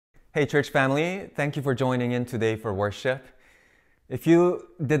Hey, church family, thank you for joining in today for worship. If you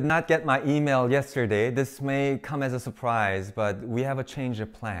did not get my email yesterday, this may come as a surprise, but we have a change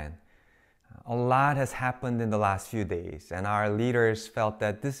of plan. A lot has happened in the last few days, and our leaders felt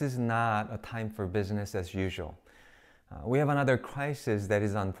that this is not a time for business as usual. We have another crisis that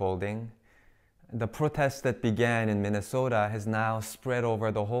is unfolding. The protest that began in Minnesota has now spread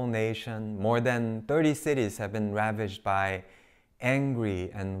over the whole nation. More than 30 cities have been ravaged by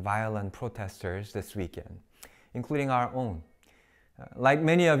angry and violent protesters this weekend, including our own. Like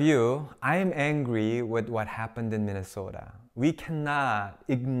many of you, I am angry with what happened in Minnesota. We cannot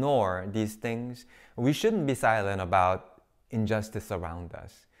ignore these things. We shouldn't be silent about injustice around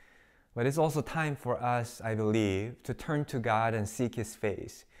us. But it's also time for us, I believe, to turn to God and seek His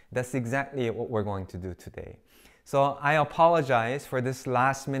face. That's exactly what we're going to do today. So I apologize for this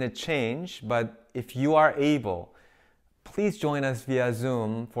last minute change, but if you are able, please join us via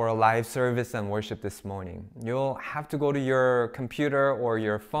Zoom for a live service and worship this morning. You'll have to go to your computer or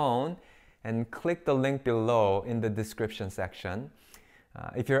your phone and click the link below in the description section.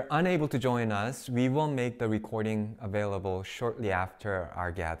 If you're unable to join us, we will make the recording available shortly after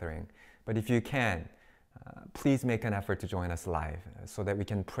our gathering. But if you can, please make an effort to join us live so that we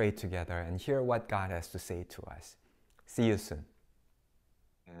can pray together and hear what God has to say to us. See you soon.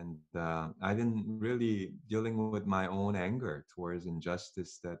 And I've been really dealing with my own anger towards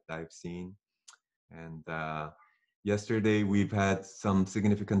injustice that I've seen. And yesterday, we've had some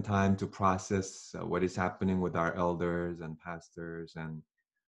significant time to process what is happening with our elders and pastors. And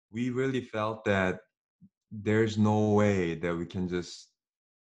we really felt that there's no way that we can just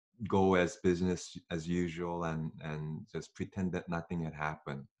go as business as usual and just pretend that nothing had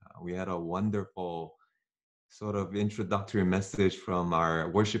happened. We had a wonderful sort of introductory message from our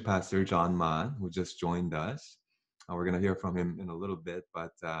worship pastor, John Mann, who just joined us. We're going to hear from him in a little bit,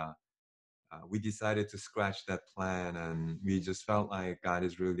 but we decided to scratch that plan, and we just felt like God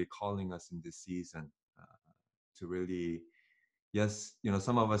is really calling us in this season to really, yes,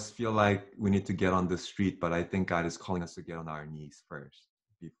 some of us feel like we need to get on the street, but I think God is calling us to get on our knees first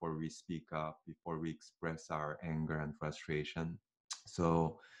before we speak up, before we express our anger and frustration.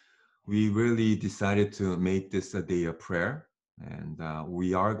 So we really decided to make this a day of prayer, and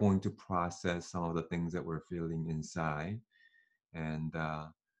we are going to process some of the things that we're feeling inside. And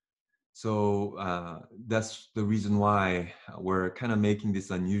so that's the reason why we're kind of making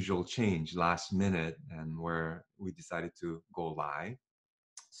this unusual change last minute, and where we decided to go live.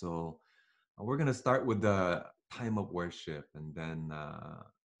 So we're going to start with the time of worship, and then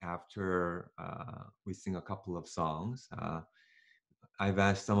after we sing a couple of songs, I've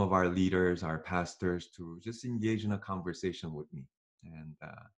asked some of our leaders, our pastors, to just engage in a conversation with me. And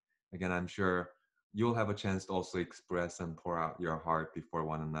again, I'm sure you'll have a chance to also express and pour out your heart before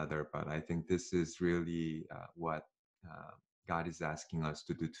one another. But I think this is really what God is asking us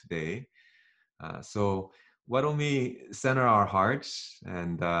to do today. So why don't we center our hearts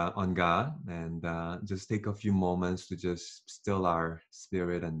and on God, and just take a few moments to just still our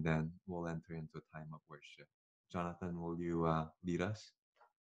spirit, and then we'll enter into a time of worship. Jonathan, will you lead us?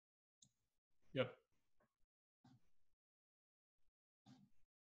 Yep.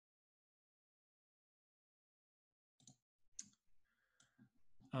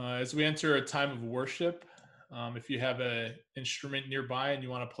 As we enter a time of worship, if you have an instrument nearby and you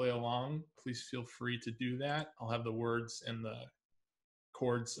want to play along, please feel free to do that. I'll have the words and the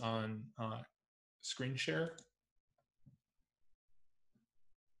chords on screen share.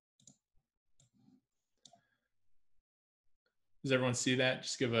 Does everyone see that?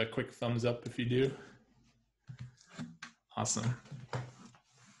 Just give a quick thumbs up if you do. Awesome.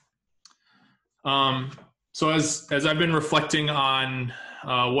 So as I've been reflecting on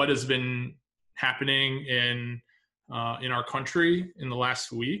what has been happening in our country in the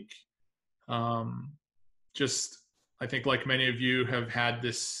last week, just I think like many of you have had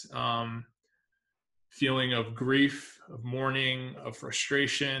this feeling of grief, of mourning, of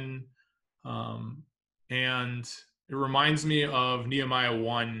frustration, and it reminds me of Nehemiah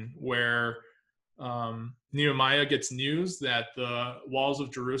 1, where Nehemiah gets news that the walls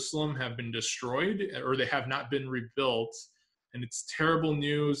of Jerusalem have been destroyed, or they have not been rebuilt, and it's terrible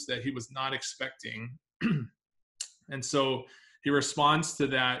news that he was not expecting. And so he responds to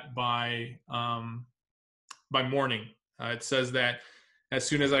that by mourning. It says that as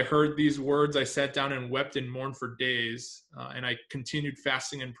soon as I heard these words, I sat down and wept and mourned for days, and I continued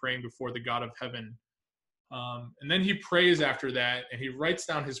fasting and praying before the God of heaven. And then he prays after that, and he writes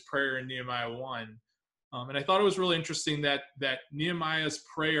down his prayer in Nehemiah 1. And I thought it was really interesting that Nehemiah's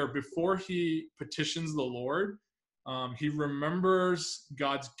prayer, before he petitions the Lord, he remembers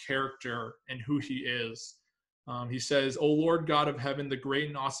God's character and who he is. He says, "O Lord God of heaven, the great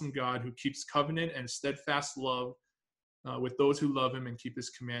and awesome God who keeps covenant and steadfast love with those who love him and keep his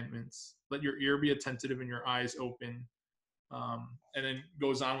commandments. Let your ear be attentive and your eyes open." And then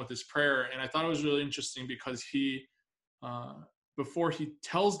goes on with his prayer. And I thought it was really interesting because he, before he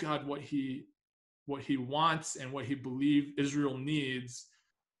tells God what he wants and what he believes Israel needs,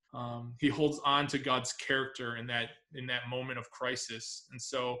 he holds on to God's character in that moment of crisis. And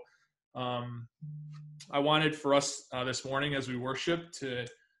so I wanted for us this morning as we worship to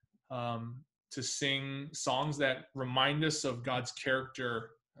sing songs that remind us of God's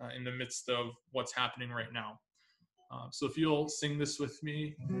character in the midst of what's happening right now. So if you'll sing this with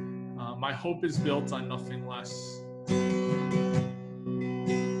me, my hope is built on nothing less.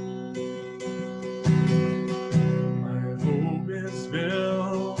 My hope is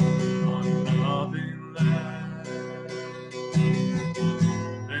built on nothing less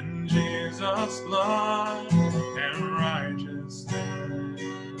than Jesus' blood and righteousness.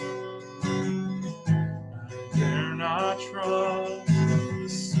 I dare not trust the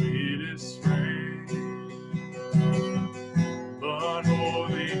sweetest frame, but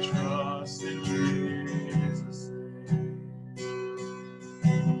wholly trust in Jesus' name.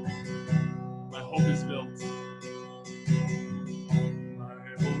 My hope is built. My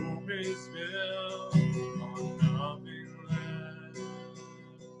hope is built on nothing less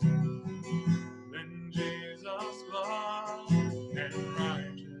than Jesus'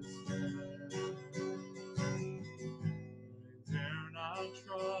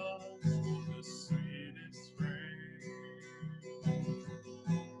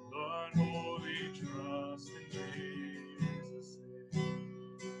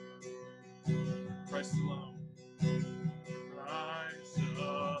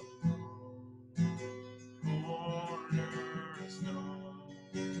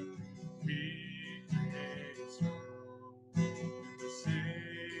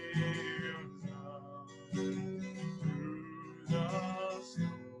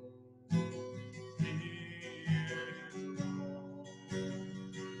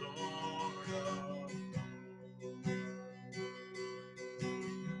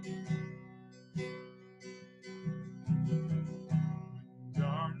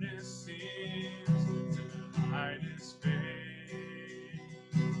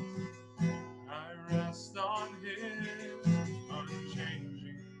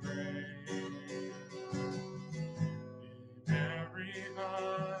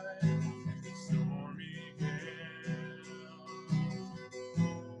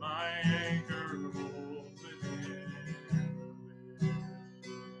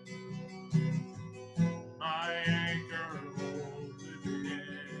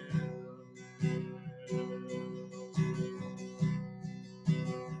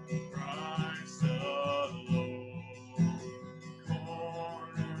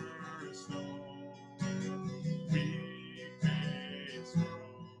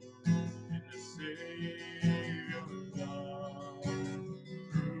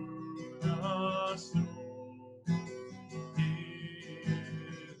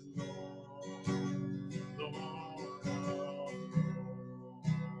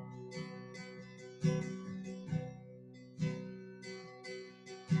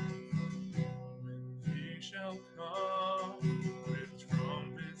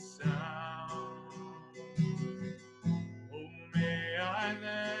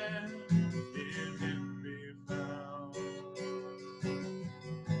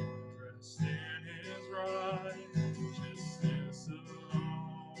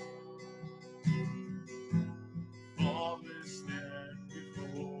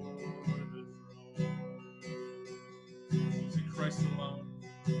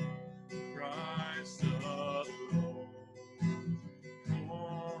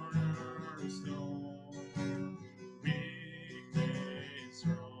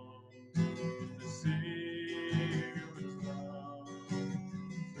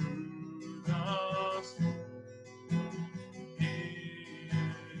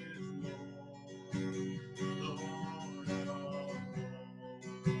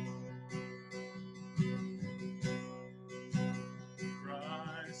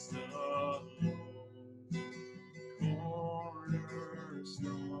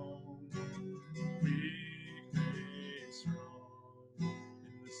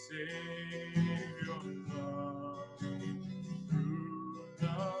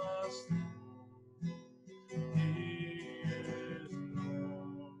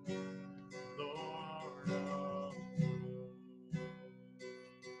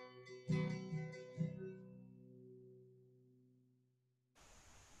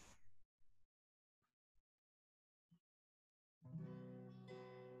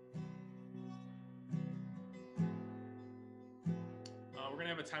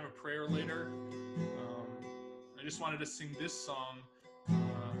 a time of prayer later. I just wanted to sing this song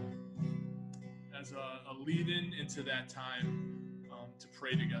as a lead-in into that time to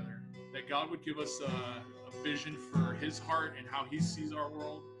pray together. That God would give us a vision for His heart and how He sees our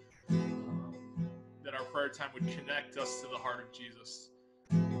world. That our prayer time would connect us to the heart of Jesus.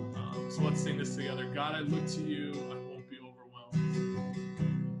 So let's sing this together. God, I look to you. I won't be overwhelmed.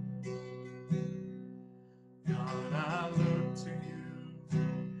 God, I look to you.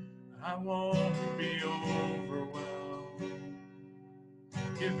 I won't be overwhelmed.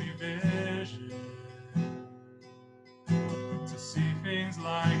 Give me vision to see things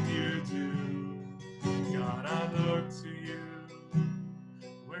like you do. God, I look to you.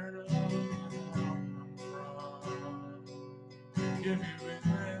 Where does my help come from? Give me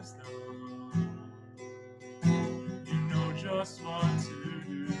wisdom. You know just what to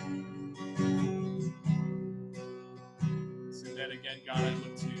do. Sing that again. God, I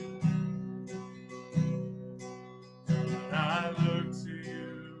look to you. God, I look to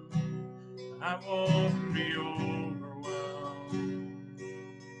you. I won't be overwhelmed.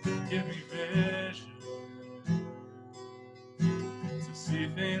 Give me vision to see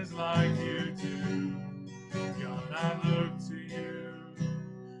things like you do. God, I look to you.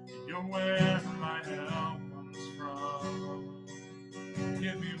 You're where my help comes from.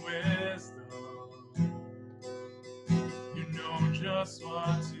 Give me wisdom. You know just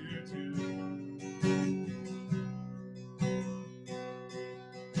what to do.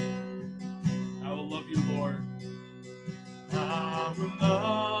 I will love you, Lord. I will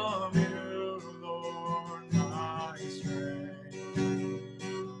love you, Lord, my strength.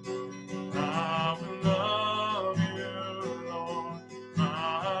 I will love you, Lord,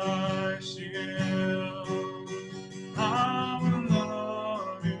 my shield. I will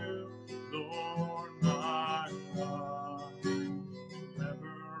love you, Lord, my rock.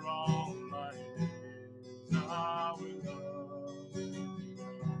 Forever all my days I will love you.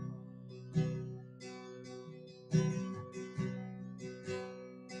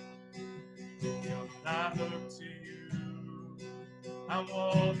 God, I look to you. I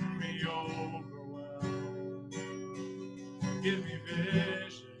won't be overwhelmed. Give me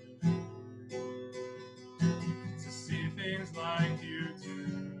vision to see things like you do.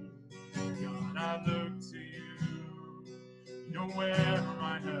 God, I look to you. You're where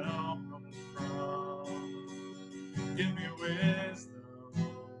my help comes from. Give me wisdom.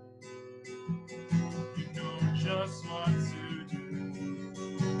 You know just what to do.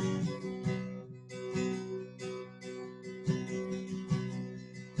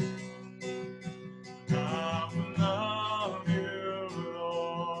 I will love you,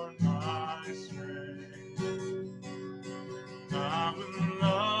 Lord, my strength. I will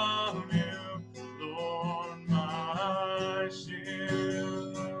love you, Lord, my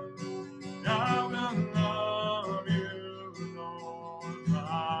shield. I will love you, Lord,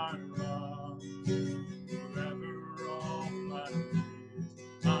 my rock. Forever all my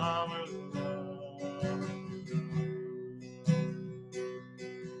days I will love you.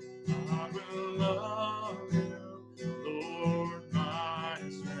 I will love you, Lord, my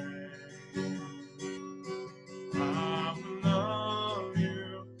strength. I will love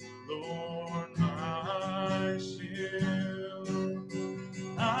you, Lord, my shield.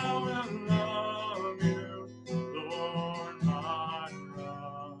 I will love you, Lord, my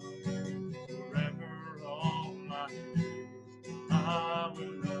rock. Forever all my days I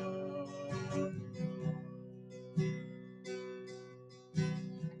will love you.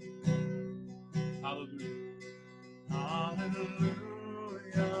 Hallelujah. Hallelujah,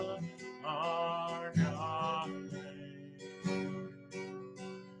 our God reigns.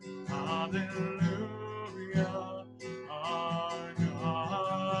 Hallelujah, our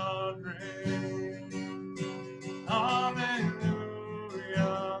God reigns. Hallelujah,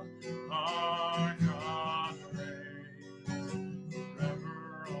 our God reigns. Forever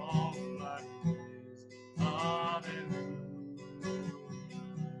all my days. Hallelujah.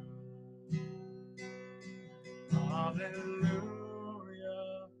 Hallelujah,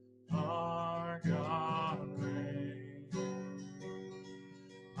 our God reigns.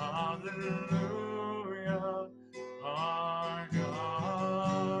 Hallelujah, our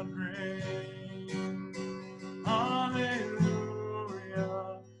God reigns. Hallelujah,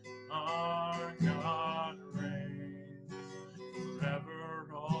 our God reigns. Forever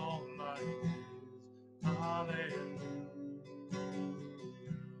all my days. Hallelujah.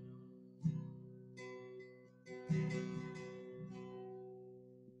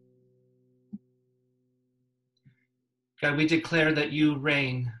 God, we declare that you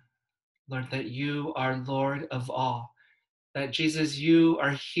reign, Lord, that you are Lord of all. that Jesus, you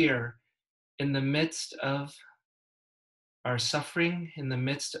are here in the midst of our suffering, in the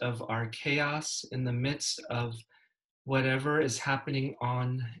midst of our chaos, in the midst of whatever is happening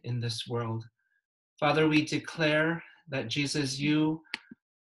on in this world. Father, we declare that Jesus, you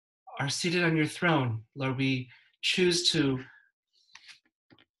are seated on your throne. Lord, we choose to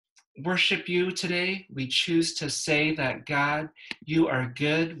worship you today. We choose to say that, God, you are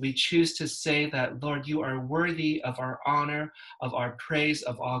good. We choose to say that, Lord, you are worthy of our honor, of our praise,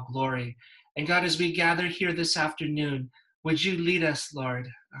 of all glory. And God, as we gather here this afternoon, would you lead us, Lord,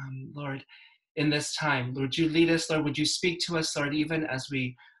 Lord, in this time? Would you lead us, Lord? Would you speak to us, Lord, even as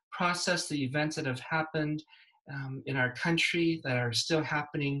we process the events that have happened in our country, that are still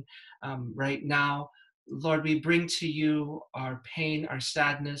happening right now? Lord, we bring to you our pain, our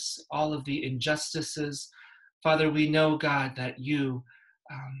sadness, all of the injustices. Father, we know, God, that you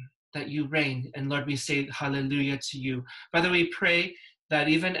reign. And Lord, we say hallelujah to you. Father, we pray that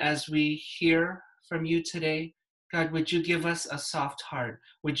even as we hear from you today, God, would you give us a soft heart?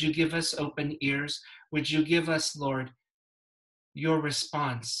 Would you give us open ears? Would you give us, Lord, your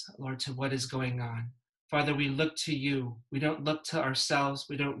response, Lord, to what is going on? Father, we look to you. We don't look to ourselves.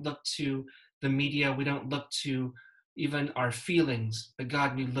 We don't look to the media. We don't look to even our feelings. But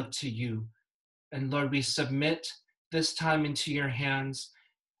God, we look to you. And Lord, we submit this time into your hands,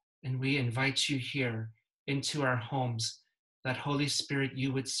 and we invite you here into our homes, that Holy Spirit,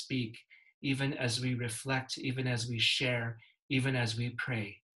 you would speak, even as we reflect, even as we share, even as we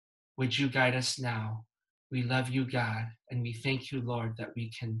pray. Would you guide us now? We love you, God, and we thank you, Lord, that we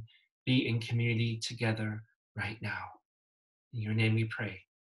can be in community together right now. In your name we pray.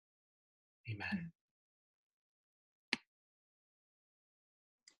 Amen.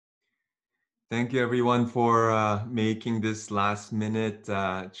 Thank you, everyone, for making this last minute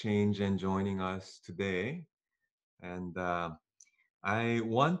change and joining us today. And I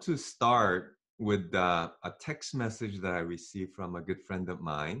want to start with a text message that I received from a good friend of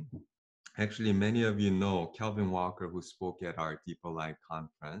mine. Actually, many of you know Kelvin Walker, who spoke at our Deeper Life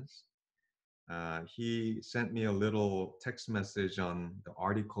conference. He sent me a little text message on the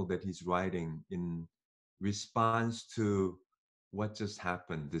article that he's writing in response to what just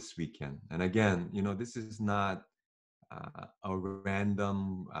happened this weekend. And again, this is not a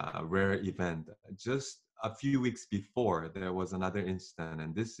random, rare event. Just a few weeks before, there was another incident,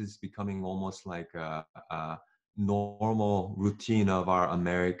 and this is becoming almost like a normal routine of our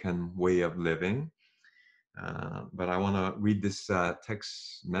American way of living. But I want to read this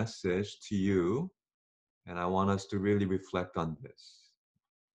text message to you, and I want us to really reflect on this.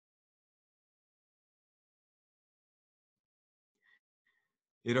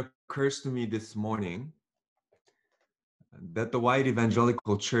 It occurs to me this morning that the white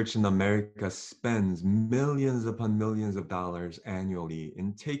evangelical church in America spends millions upon millions of dollars annually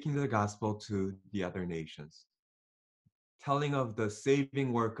in taking the gospel to the other nations, telling of the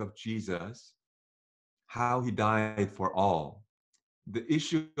saving work of Jesus, how he died for all, the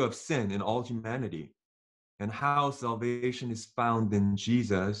issue of sin in all humanity, and how salvation is found in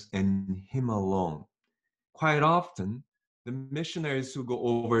Jesus and him alone. Quite often, the missionaries who go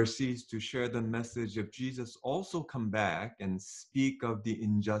overseas to share the message of Jesus also come back and speak of the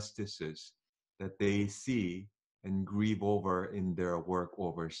injustices that they see and grieve over in their work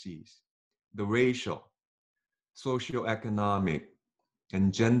overseas. The racial, socioeconomic,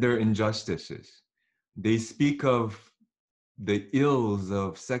 and gender injustices. They speak of the ills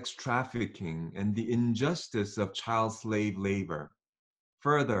of sex trafficking and the injustice of child slave labor.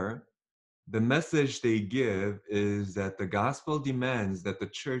 Further, the message they give is that the gospel demands that the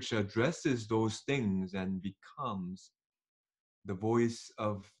church addresses those things and becomes the voice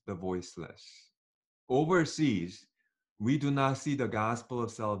of the voiceless. Overseas, we do not see the gospel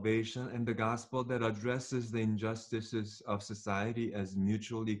of salvation and the gospel that addresses the injustices of society as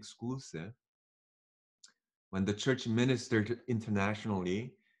mutually exclusive. When the church ministered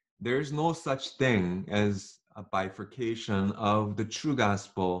internationally, there is no such thing as a bifurcation of the true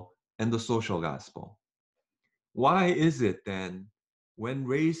gospel and the social gospel. Why is it then, when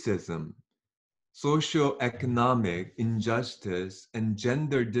racism, socioeconomic injustice, and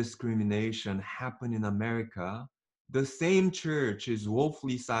gender discrimination happen in America, the same church is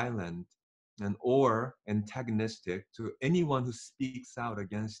woefully silent and or antagonistic to anyone who speaks out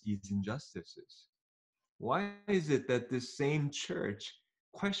against these injustices? Why is it that this same church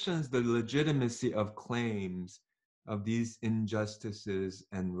questions the legitimacy of claims of these injustices,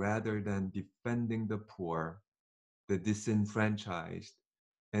 and rather than defending the poor, the disenfranchised,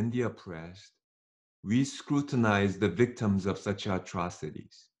 and the oppressed, we scrutinize the victims of such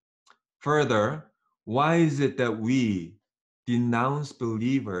atrocities? Further, why is it that we, denounce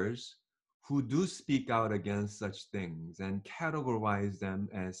believers who do speak out against such things and categorize them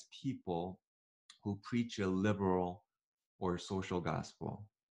as people who preach a liberal or social gospel.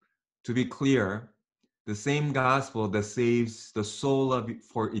 To be clear, the same gospel that saves the soul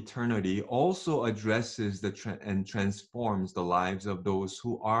for eternity also addresses and transforms the lives of those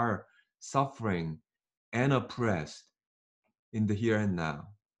who are suffering and oppressed in the here and now.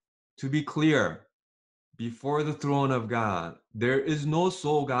 To be clear, before the throne of God, there is no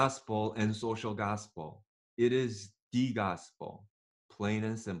soul gospel and social gospel. It is the gospel, plain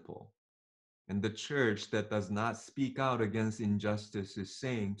and simple. And the church that does not speak out against injustice is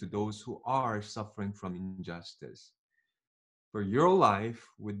saying to those who are suffering from injustice, for your life,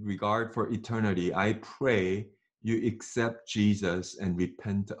 with regard for eternity, I pray you accept Jesus and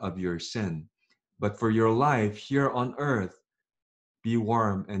repent of your sin. But for your life here on earth, be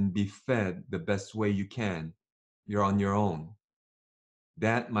warm and be fed the best way you can. You're on your own.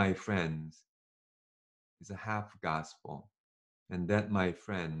 That, my friends, is a half gospel. And that, my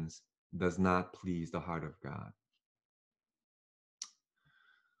friends, does not please the heart of God.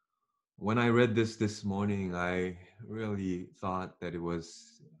 When I read this morning, I really thought that it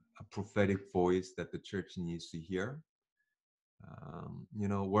was a prophetic voice that the church needs to hear.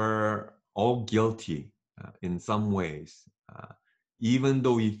 We're all guilty in some ways. Even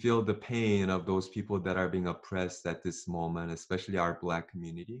though we feel the pain of those people that are being oppressed at this moment, especially our Black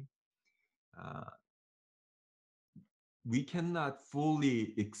community, uh, we cannot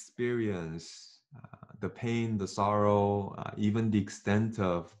fully experience the pain, the sorrow, even the extent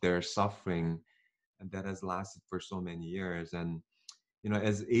of their suffering that has lasted for so many years. And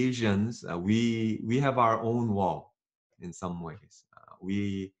as Asians, we have our own wall in some ways.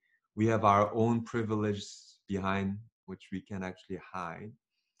 We have our own privilege behind which we can actually hide,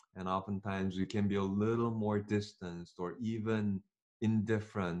 and oftentimes we can be a little more distanced or even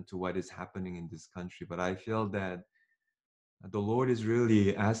indifferent to what is happening in this country. But I feel that the Lord is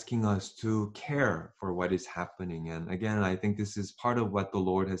really asking us to care for what is happening. And again, I think this is part of what the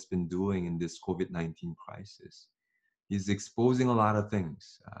Lord has been doing in this COVID-19 crisis. He's exposing a lot of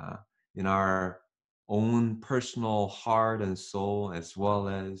things in our own personal heart and soul, as well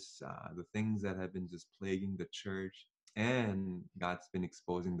as the things that have been just plaguing the church. And God's been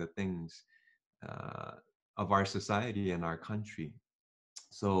exposing the things uh, of our society and our country.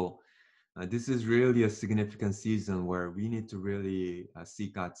 So this is really a significant season where we need to really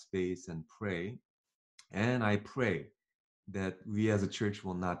seek God's face and pray. And I pray that we as a church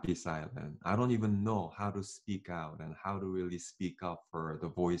will not be silent. I don't even know how to speak out and how to really speak up for the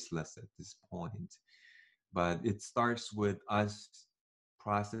voiceless at this point. But it starts with us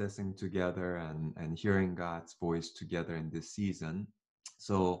processing together and hearing God's voice together in this season.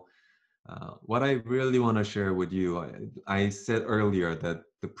 So what I really want to share with you, I said earlier that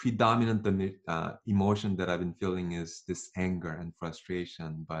the predominant emotion that I've been feeling is this anger and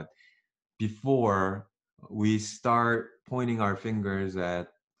frustration. But before we start pointing our fingers at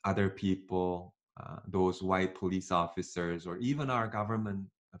other people, those white police officers, or even our government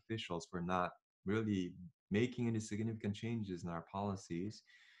officials for not really making any significant changes in our policies,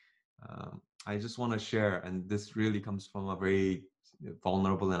 I just want to share, and this really comes from a very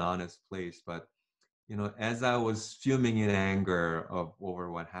vulnerable and honest place. But as I was fuming in anger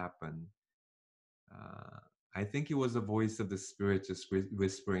over what happened, uh, I think it was the voice of the Spirit just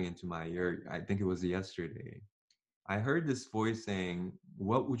whispering into my ear. I think it was yesterday. I heard this voice saying,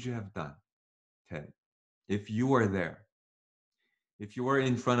 "What would you have done, Ted, if you were there? If you were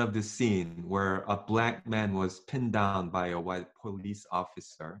in front of the scene where a Black man was pinned down by a white police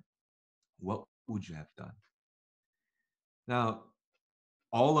officer, what would you have done?" Now,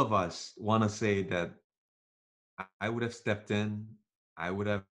 all of us want to say that I would have stepped in, I would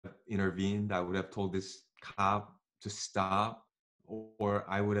have intervened, I would have told this cop to stop, or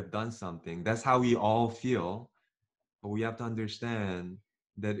I would have done something. That's how we all feel. But we have to understand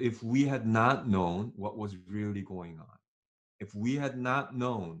that if we had not known what was really going on, if we had not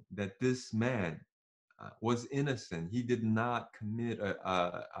known that this man was innocent, he did not commit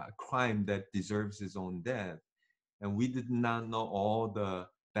a crime that deserves his own death, and we did not know all the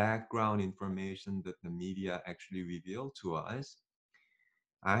background information that the media actually revealed to us,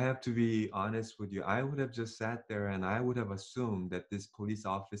 I have to be honest with you, I would have just sat there and I would have assumed that this police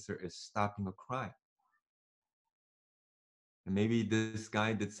officer is stopping a crime. And maybe this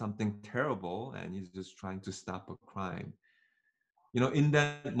guy did something terrible and he's just trying to stop a crime. In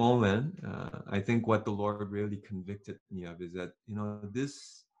that moment, I think what the Lord really convicted me of is that,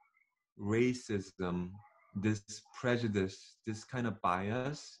 this racism, this prejudice, this kind of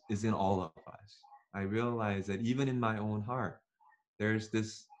bias is in all of us. I realized that even in my own heart, there's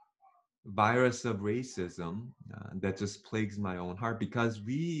this virus of racism that just plagues my own heart, because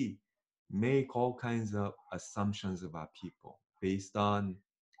we make all kinds of assumptions about people based on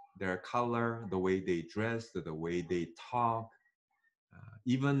their color, the way they dress, the way they talk.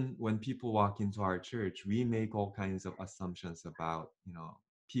 Even when people walk into our church, we make all kinds of assumptions about,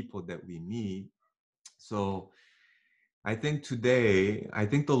 people that we meet. So I think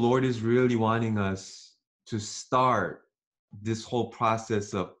the Lord is really wanting us to start this whole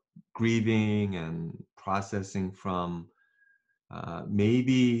process of grieving and processing from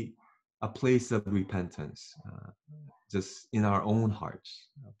maybe a place of repentance, just in our own hearts,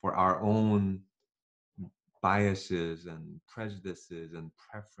 for our own biases and prejudices and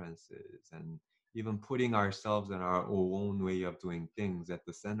preferences, and even putting ourselves and our own way of doing things at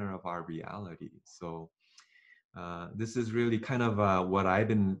the center of our reality. So this is really kind of what I've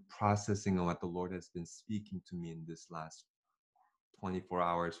been processing and what the Lord has been speaking to me in this last 24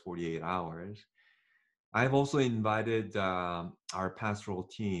 hours, 48 hours. I've also invited our pastoral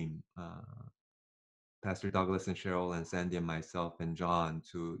team, Pastor Douglas and Cheryl and Sandy and myself and John,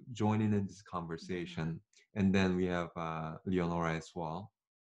 to join in this conversation. And then we have Leonora as well.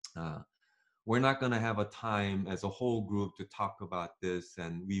 We're not going to have a time as a whole group to talk about this,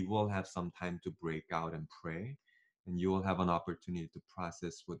 and we will have some time to break out and pray, and you will have an opportunity to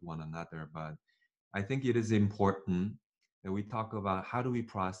process with one another. But I think it is important that we talk about how do we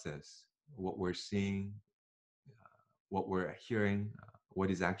process what we're seeing, what we're hearing,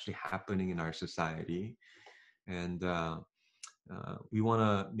 what is actually happening in our society. And we want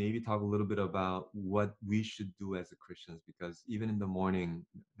to maybe talk a little bit about what we should do as a Christians, because even in the morning,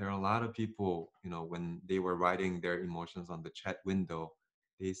 there are a lot of people, when they were writing their emotions on the chat window,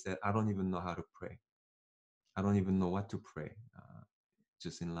 they said, I don't even know how to pray. I don't even know what to pray,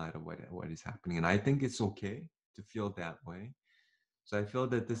 just in light of what is happening. And I think it's okay to feel that way. So I feel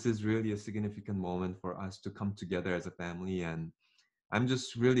that this is really a significant moment for us to come together as a family. And I'm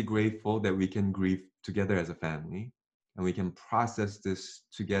just really grateful that we can grieve together as a family, and we can process this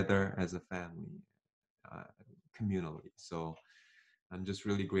together as a family, communally. So I'm just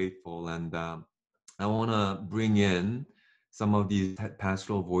really grateful. And I want to bring in some of these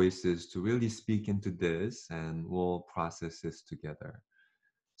pastoral voices to really speak into this, and we'll process this together.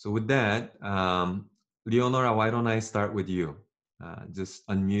 So with that, Leonora, why don't I start with you? Just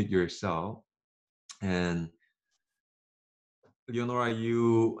unmute yourself. And Leonora,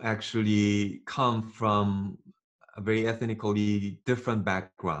 you actually come from a very ethnically different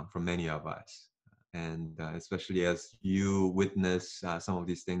background from many of us. And especially as you witness some of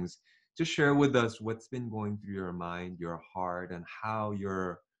these things, just share with us what's been going through your mind, your heart, and how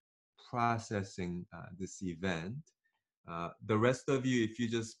you're processing this event. The rest of you, if you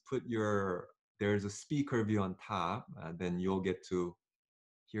just put there's a speaker view on top, then you'll get to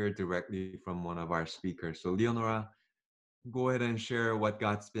hear directly from one of our speakers. So Leonora, go ahead and share what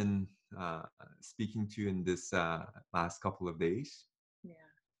God's been speaking to you in this last couple of days. Yeah.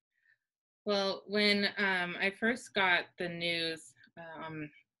 Well, when I first got the news,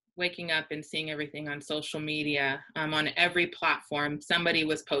 waking up and seeing everything on social media, on every platform, somebody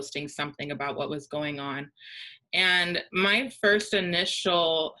was posting something about what was going on. And my first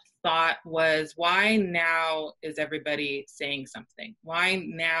initial thought was, why now is everybody saying something? Why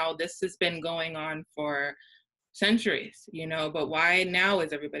now? This has been going on for centuries, but why now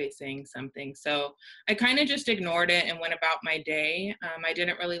is everybody saying something? So I kind of just ignored it and went about my day. I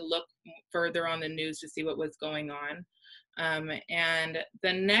didn't really look further on the news to see what was going on. And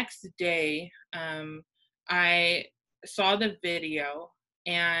the next day, I saw the video,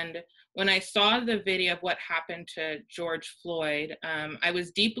 and when I saw the video of what happened to George Floyd, I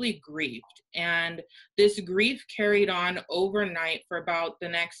was deeply grieved. And this grief carried on overnight for about the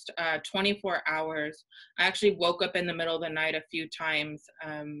next 24 hours. I actually woke up in the middle of the night a few times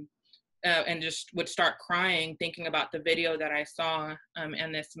and just would start crying, thinking about the video that I saw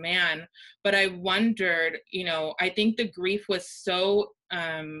and this man. But I wondered, I think the grief was so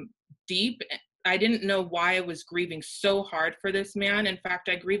deep. I didn't know why I was grieving so hard for this man. In fact,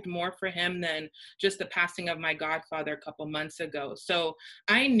 I grieved more for him than just the passing of my godfather a couple months ago. So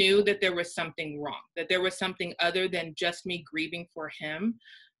I knew that there was something wrong, that there was something other than just me grieving for him.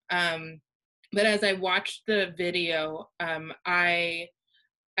 But as I watched the video,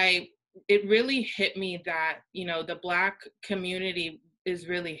 it really hit me that, the Black community is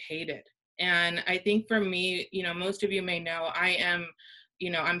really hated. And I think for me, most of you may know,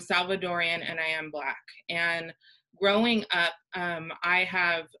 I'm Salvadorian and I am Black. And growing up, I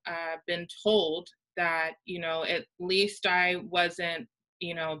have been told that, at least I wasn't,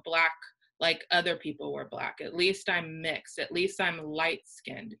 Black like other people were Black. At least I'm mixed. At least I'm light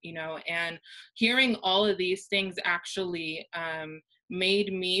skinned, you know. And hearing all of these things actually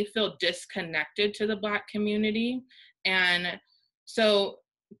made me feel disconnected to the Black community. And so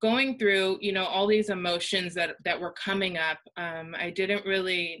going through, you know, all these emotions that were coming up, I didn't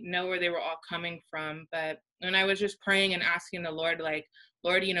really know where they were all coming from. But when I was just praying and asking the Lord, like,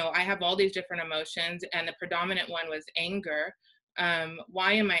 Lord, you know, I have all these different emotions, and the predominant one was anger.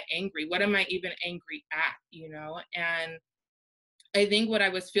 Why am I angry? What am I even angry at? You know, and I think what I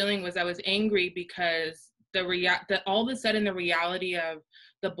was feeling was I was angry because all of a sudden the reality of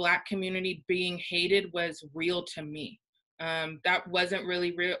the Black community being hated was real to me. That wasn't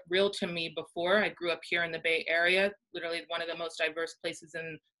really real to me before. I grew up here in the Bay Area, literally one of the most diverse places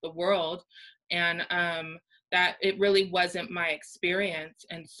in the world, and that it really wasn't my experience.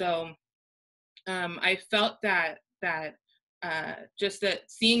 And so I felt that just that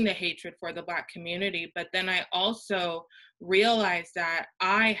seeing the hatred for the Black community, but then I also realized that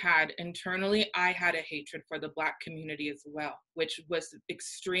I had a hatred for the Black community as well, which was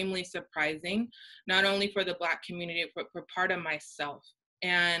extremely surprising, not only for the Black community, but for part of myself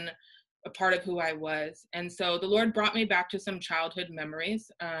and a part of who I was. And so the Lord brought me back to some childhood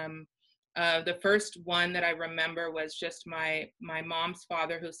memories. The first one that I remember was just my mom's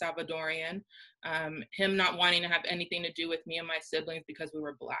father, who's Salvadorian, him not wanting to have anything to do with me and my siblings because we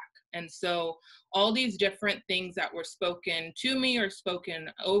were Black. And so all these different things that were spoken to me or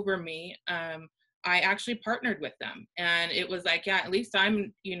spoken over me, I actually partnered with them. And it was like, yeah, at least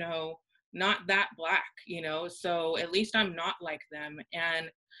I'm, you know, not that Black, you know, so at least I'm not like them.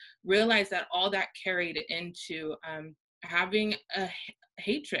 And realized that all that carried into having a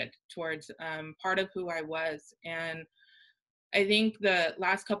hatred towards part of who I was. And I think the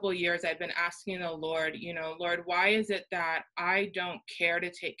last couple of years I've been asking the Lord, you know, Lord, why is it that I don't care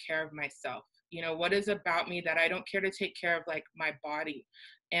to take care of myself? You know, what is about me that I don't care to take care of, like, my body?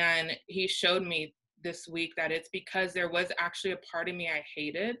 And he showed me this week that it's because there was actually a part of me I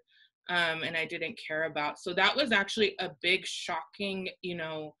hated, and I didn't care about. So that was actually a big shocking, you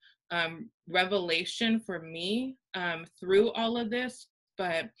know, revelation for me through all of this.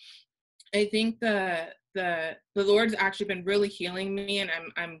 But I think the Lord's actually been really healing me, and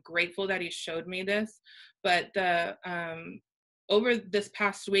I'm grateful that He showed me this. But the over this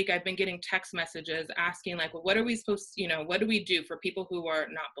past week, I've been getting text messages asking, like, well, what are we supposed to, you know, what do we do for people who are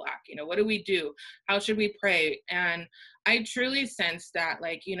not Black? You know, what do we do? How should we pray? And I truly sense that,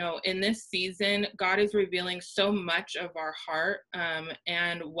 like, you know, in this season, God is revealing so much of our heart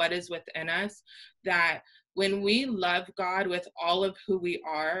and what is within us, that when we love God with all of who we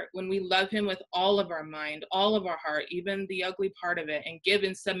are, when we love Him with all of our mind, all of our heart, even the ugly part of it, and give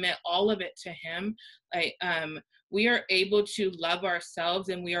and submit all of it to Him, like, we are able to love ourselves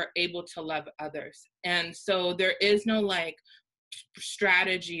and we are able to love others. And so there is no, like,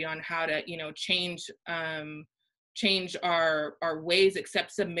 strategy on how to, you know, change our ways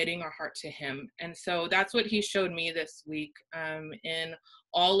except submitting our heart to Him. And so that's what He showed me this week in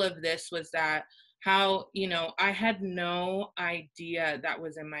all of this, was that how, you know, I had no idea that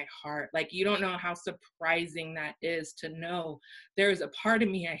was in my heart. Like, you don't know how surprising that is, to know there's a part of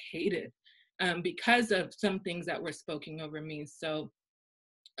me I hated because of some things that were spoken over me. So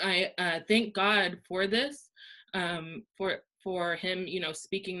I thank God for this, for Him, you know,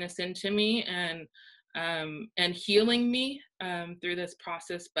 speaking this into me and healing me through this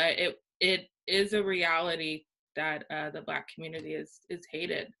process. But it is a reality that the Black community is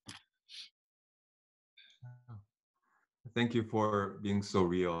hated. Thank you for being so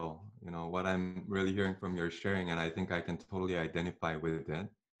real. You know, what I'm really hearing from your sharing, and I think I can totally identify with it.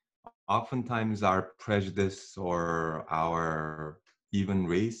 Oftentimes our prejudice or our even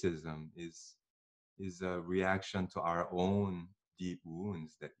racism is a reaction to our own deep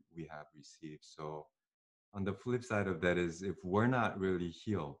wounds that we have received. So on the flip side of that is, if we're not really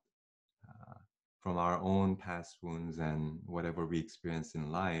healed from our own past wounds and whatever we experience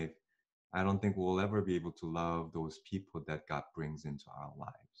in life, I don't think we'll ever be able to love those people that God brings into our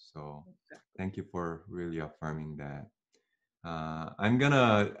lives. So thank you for really affirming that. I'm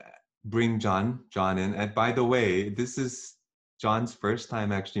gonna bring John in. And by the way, this is John's first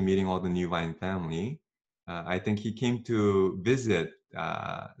time actually meeting all the New Vine family. I think he came to visit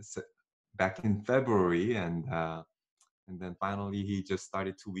back in February, and then finally he just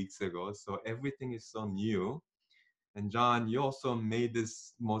started 2 weeks ago. So everything is so new. And John, you also made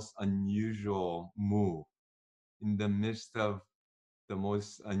this most unusual move in the midst of the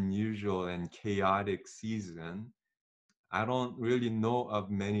most unusual and chaotic season. I don't really know of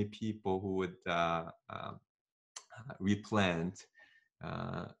many people who would replant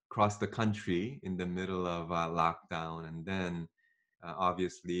across the country in the middle of lockdown, and then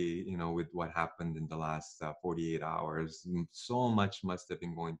obviously, with what happened in the last 48 hours, so much must have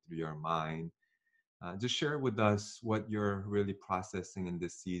been going through your mind. Just share with us what you're really processing in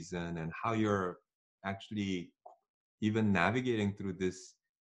this season and how you're actually even navigating through this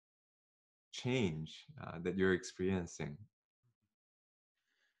change that you're experiencing.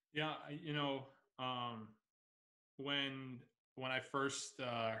 Yeah, when I first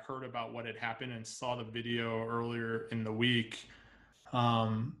heard about what had happened and saw the video earlier in the week,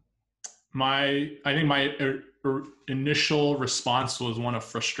 um, I think my initial response was one of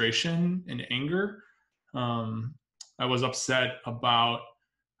frustration and anger. I was upset about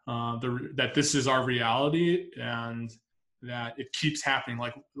that this is our reality and that it keeps happening.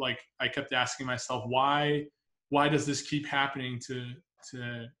 Like I kept asking myself, why does this keep happening to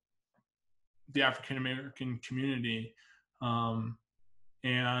the African American community?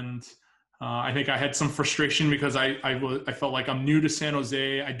 And I think I had some frustration because I felt like I'm new to San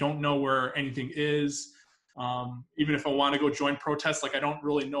Jose. I don't know where anything is. Even if I want to go join protests, like I don't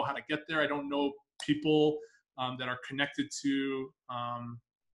really know how to get there. I don't know people that are connected to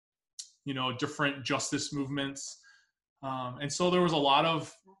different justice movements. And so there was a lot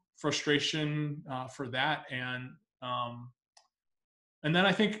of frustration for that. And then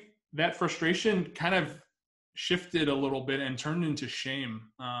I think that frustration kind of shifted a little bit and turned into shame,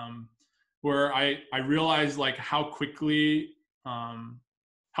 where I realized like how quickly,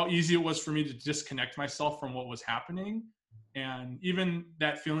 how easy it was for me to disconnect myself from what was happening. And even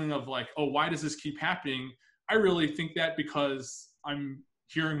that feeling of like, oh, why does this keep happening? I really think that because I'm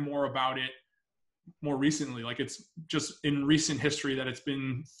hearing more about it more recently. Like it's just in recent history that it's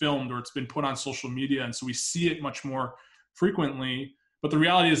been filmed or it's been put on social media. And so we see it much more frequently. But the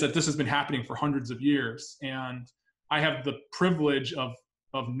reality is that this has been happening for hundreds of years. And I have the privilege of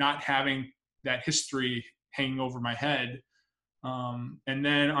not having that history hanging over my head. And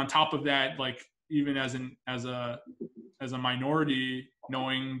then on top of that, like even as a minority,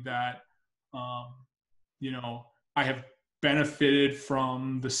 knowing that, I have benefited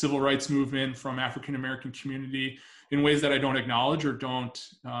from the civil rights movement, from African American community in ways that I don't acknowledge or don't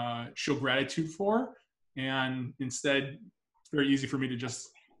show gratitude for. And instead, it's very easy for me to just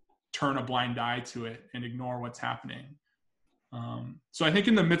turn a blind eye to it and ignore what's happening. So I think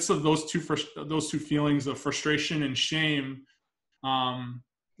in the midst of those two feelings of frustration and shame,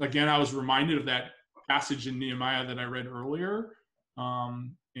 again, I was reminded of that passage in Nehemiah that I read earlier,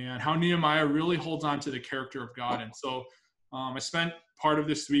 and how Nehemiah really holds on to the character of God. And so I spent part of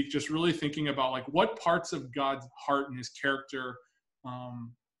this week just really thinking about like what parts of God's heart and his character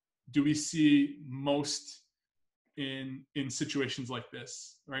do we see most in situations like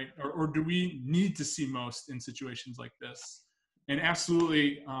this, right? Or do we need to see most in situations like this? And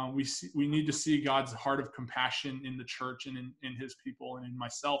absolutely, we need to see God's heart of compassion in the church and in his people, and in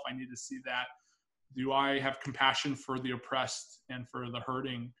myself. I need to see that. Do I have compassion for the oppressed and for the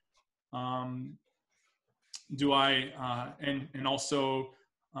hurting? Do I, and also,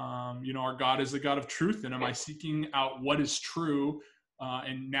 our God is a God of truth, and am I seeking out what is true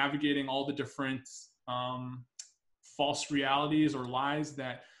and navigating all the different false realities or lies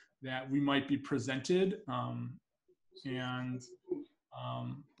that we might be presented?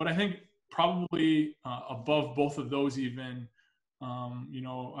 But I think probably above both of those even,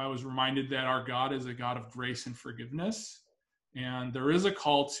 I was reminded that our God is a God of grace and forgiveness. And there is a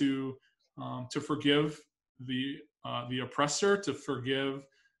call to forgive the oppressor, to forgive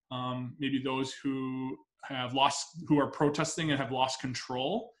maybe those who are protesting and have lost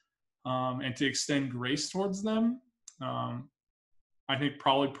control, and to extend grace towards them. I think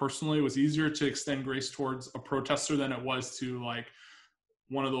probably personally it was easier to extend grace towards a protester than it was to like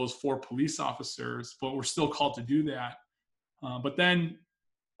one of those 4 police officers, but we're still called to do that. But then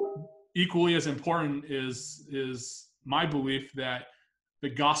equally as important is my belief that the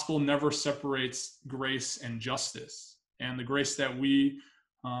gospel never separates grace and justice. And the grace that we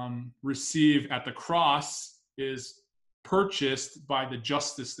receive at the cross is purchased by the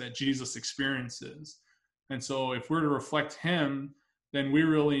justice that Jesus experiences. And so if we're to reflect him, then we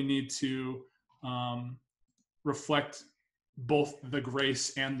really need to reflect both the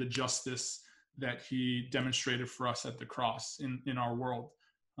grace and the justice that he demonstrated for us at the cross in our world.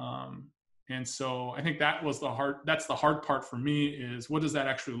 And so I think that's the hard part for me, is what does that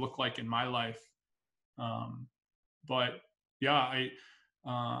actually look like in my life? But yeah,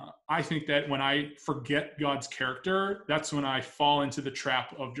 I think that when I forget God's character, that's when I fall into the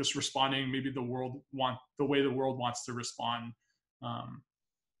trap of just responding maybe the way the world wants to respond.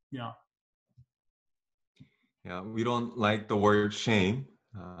 Yeah. Yeah, we don't like the word shame,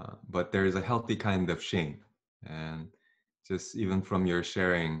 but there is a healthy kind of shame. And just even from your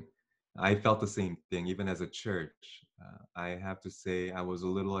sharing, I felt the same thing, even as a church. I have to say, I was a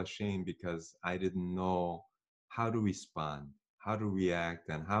little ashamed because I didn't know how to respond, how to react,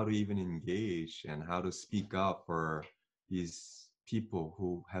 and how to even engage, and how to speak up for these people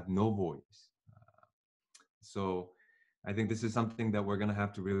who have no voice. So I think this is something that we're going to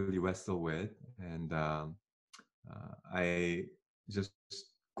have to really wrestle with. And I just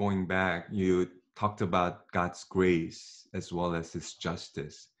going back, you talked about God's grace as well as His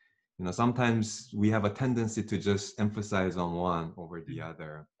justice. You know, sometimes we have a tendency to just emphasize on one over the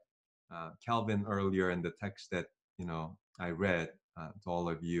other. Calvin earlier in the text that I read to all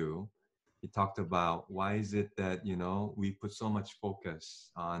of you, he talked about why is it that we put so much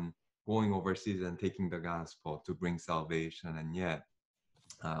focus on going overseas and taking the gospel to bring salvation, and yet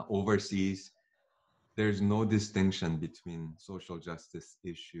overseas there's no distinction between social justice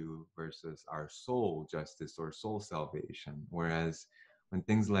issue versus our soul justice or soul salvation. Whereas when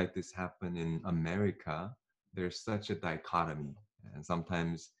things like this happen in America, there's such a dichotomy. And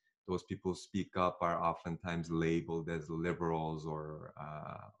sometimes those people speak up are oftentimes labeled as liberals or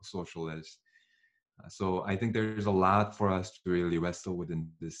socialists. So I think there's a lot for us to really wrestle with in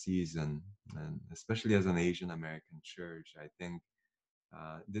this season. And especially as an Asian American church, I think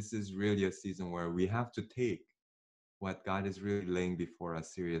this is really a season where we have to take what God is really laying before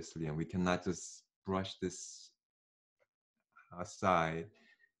us seriously, and we cannot just brush this aside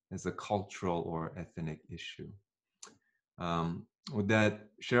as a cultural or ethnic issue. With that,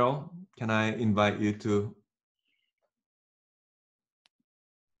 Cheryl, can I invite you to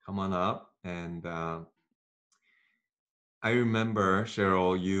come on up? And I remember,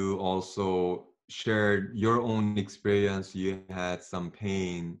 Cheryl, you also shared your own experience. You had some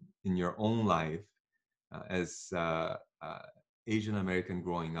pain in your own life as Asian American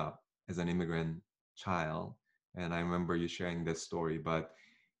growing up as an immigrant child. And I remember you sharing this story, but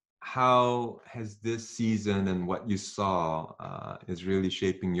how has this season and what you saw is really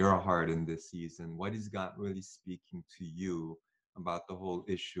shaping your heart in this season? What is God really speaking to you about the whole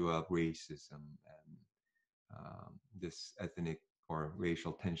issue of racism and this ethnic or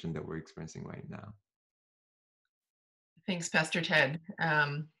racial tension that we're experiencing right now? Thanks, Pastor Ted.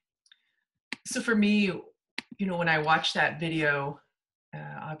 So for me, when I watched that video,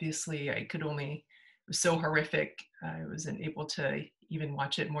 obviously it was so horrific. I wasn't able to even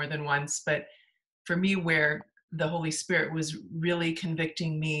watch it more than once. But for me, where the Holy Spirit was really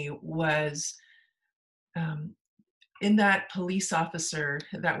convicting me was in that police officer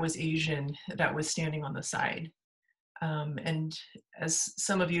that was Asian that was standing on the side. And as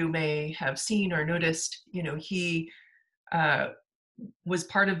some of you may have seen or noticed, he was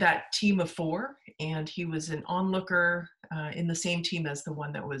part of that team of 4, and he was an onlooker in the same team as the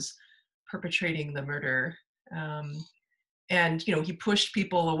one that was perpetrating the murder. And he pushed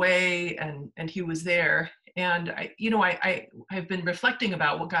people away, and he was there. And I've been reflecting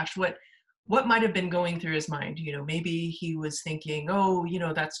about, well, gosh, what might have been going through his mind. Maybe he was thinking, oh,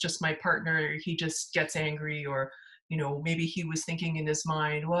 that's just my partner, he just gets angry. Or maybe he was thinking in his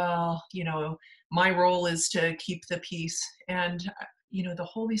mind, well, my role is to keep the peace. And the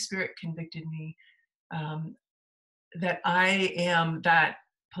Holy Spirit convicted me that I am that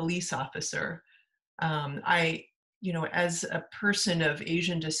police officer. As a person of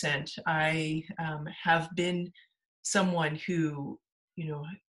Asian descent, I have been someone who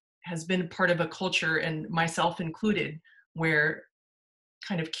has been part of a culture, and myself included, where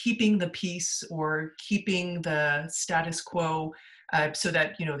kind of keeping the peace or keeping the status quo, so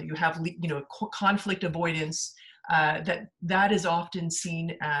that that you have conflict avoidance, that is often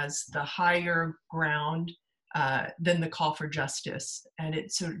seen as the higher ground than the call for justice. And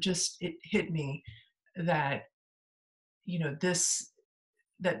it hit me that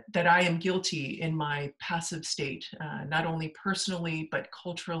that I am guilty in my passive state, not only personally but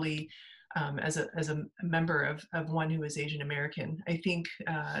culturally, as a member of one who is Asian American. I think,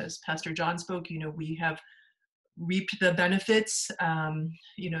 as Pastor John spoke, we have reaped the benefits,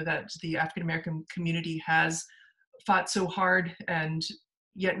 that the African American community has fought so hard, and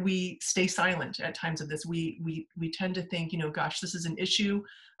yet we stay silent at times of this. We tend to think, gosh, this is an issue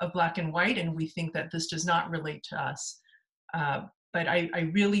of black and white, and we think that this does not relate to us. But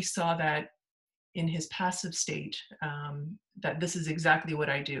I really saw that in his passive state, that this is exactly what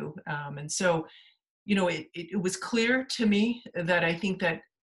I do. And so, it was clear to me that I think that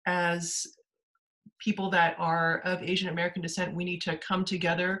as people that are of Asian American descent, we need to come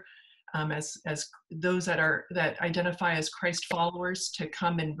together as those that identify as Christ followers, to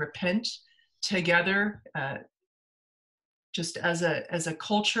come and repent together, just as a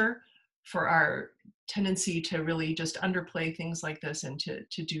culture, for our tendency to really just underplay things like this and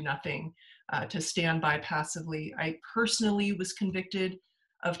to do nothing, to stand by passively. I personally was convicted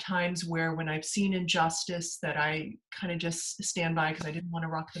of times where, when I've seen injustice, that I kind of just stand by because I didn't want to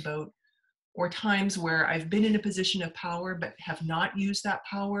rock the boat, or times where I've been in a position of power but have not used that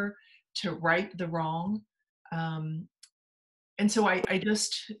power to right the wrong. And so I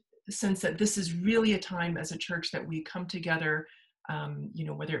just sense that this is really a time as a church that we come together,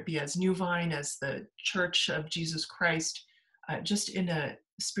 whether it be as New Vine, as the Church of Jesus Christ, just in a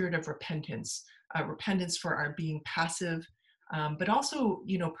spirit of repentance, repentance for our being passive. But also,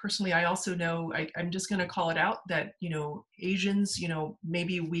 personally, I also know, I'm just going to call it out that, Asians,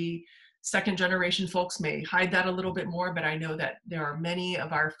 maybe we second generation folks may hide that a little bit more, but I know that there are many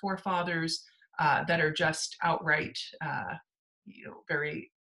of our forefathers that are just outright,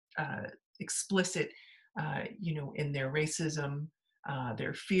 very explicit, in their racism,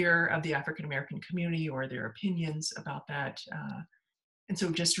 their fear of the African American community, or their opinions about that. And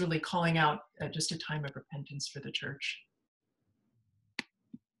so just really calling out just a time of repentance for the church.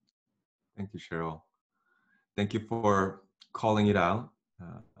 Thank you, Cheryl. Thank you for calling it out,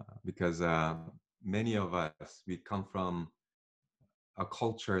 because many of us, we come from a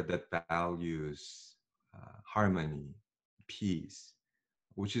culture that values harmony, peace,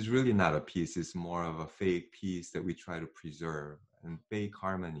 which is really not a peace. It's more of a fake peace that we try to preserve. And fake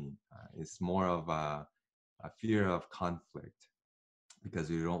harmony is more of a fear of conflict, because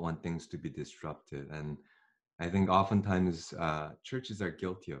we don't want things to be disrupted. And I think oftentimes churches are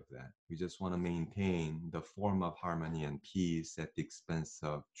guilty of that. We just want to maintain the form of harmony and peace at the expense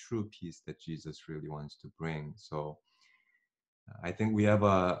of true peace that Jesus really wants to bring. So I think we have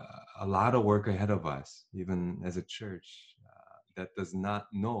a lot of work ahead of us, even as a church that does not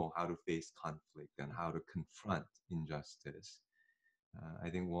know how to face conflict and how to confront injustice. I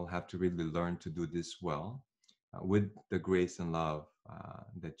think we'll have to really learn to do this well with the grace and love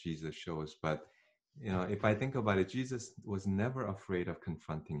that Jesus shows. But if I think about it, Jesus was never afraid of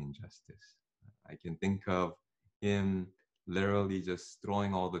confronting injustice. I can think of him literally just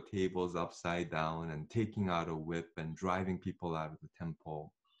throwing all the tables upside down and taking out a whip and driving people out of the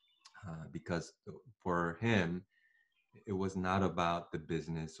temple, because for him, it was not about the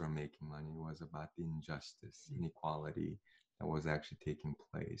business or making money. It was about the injustice, inequality that was actually taking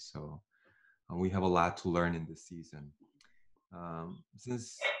place. So we have a lot to learn in this season.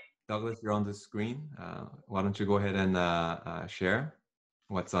 Since Douglas, you're on the screen, why don't you go ahead and share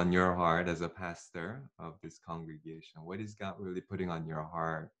what's on your heart as a pastor of this congregation? What is God really putting on your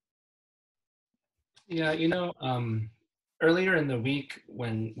heart? Yeah, earlier in the week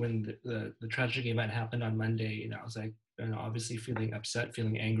when the tragic event happened on Monday, I was like, obviously feeling upset,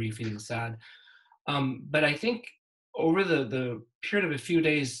 feeling angry, feeling sad. But I think over the period of a few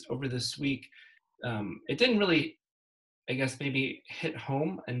days over this week, it didn't really, I guess, maybe hit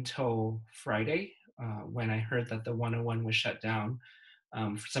home until Friday, when I heard that the 101 was shut down.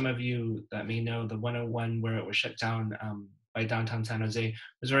 For some of you that may know, the 101, where it was shut down by downtown San Jose,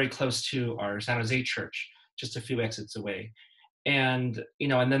 was very close to our San Jose church, just a few exits away. And,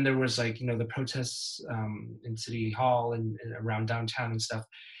 and then there was the protests in City Hall and around downtown and stuff.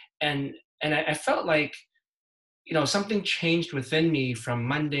 And I felt like, something changed within me from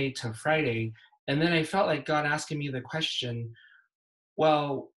Monday to Friday. And then I felt like God asking me the question,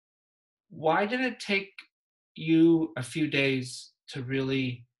 well, why did it take you a few days to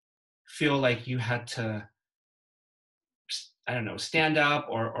really feel like you had to, I don't know, stand up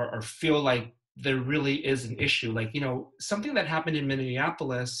or feel like there really is an issue? Something that happened in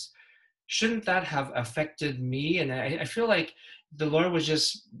Minneapolis, shouldn't that have affected me? And I feel like the Lord was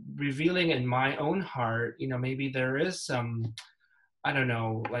just revealing in my own heart, maybe there is some, I don't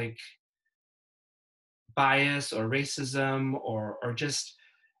know, bias or racism or just,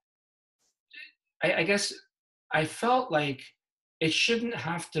 I guess I felt like it shouldn't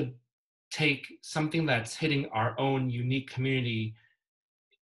have to take something that's hitting our own unique community,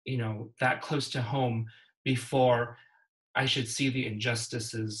 that close to home before I should see the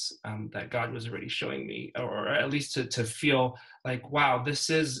injustices that God was already showing me, or at least to feel like, wow, this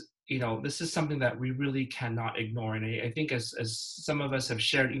is something that we really cannot ignore. And I think as some of us have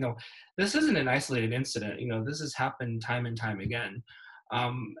shared, this isn't an isolated incident. This has happened time and time again.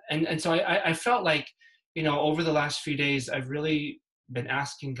 And so I felt like, over the last few days, I've really been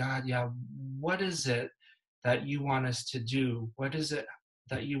asking God, what is it that you want us to do? What is it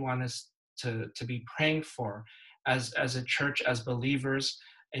that you want us to be praying for as a church, as believers,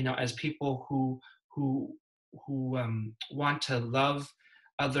 as people who want to love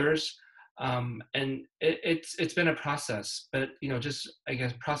others, And it's been a process, but just I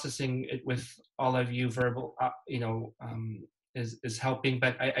guess processing it with all of you verbal, is helping.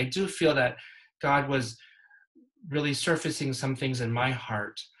 But I do feel that God was really surfacing some things in my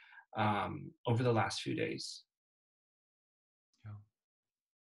heart over the last few days. Yeah.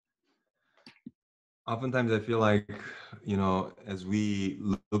 Oftentimes I feel like, as we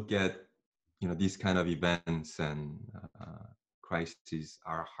look at, these kind of events and crises,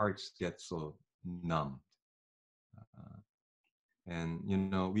 our hearts get so numb. Uh, and,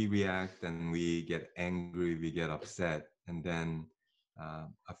 we react and we get angry, we get upset. And then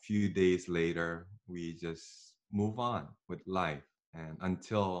a few days later, we just move on with life. And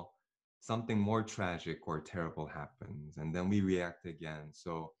until something more tragic or terrible happens, and then we react again.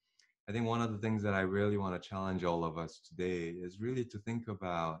 So I think one of the things that I really want to challenge all of us today is really to think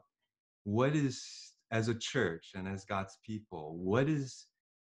about what is, as a church and as God's people, what is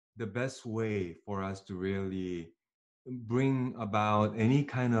the best way for us to really bring about any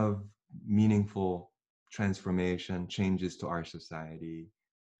kind of meaningful transformation, changes to our society.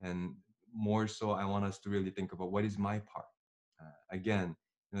 And more so, I want us to really think about what is my part. Again,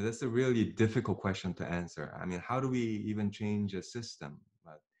 that's a really difficult question to answer. I mean, how do we even change a system?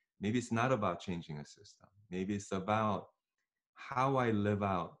 But maybe it's not about changing a system. Maybe it's about how I live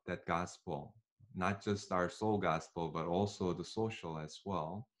out that gospel, not just our soul gospel, but also the social as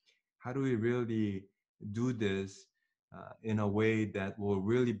well. How do we really do this in a way that will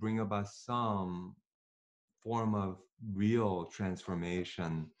really bring about some form of real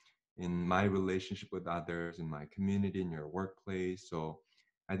transformation in my relationship with others, in my community, in your workplace? So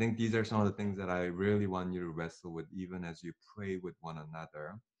I think these are some of the things that I really want you to wrestle with, even as you pray with one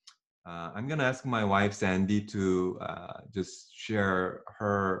another. I'm going to ask my wife, Sandy, to just share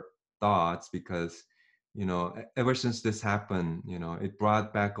her thoughts because, ever since this happened, it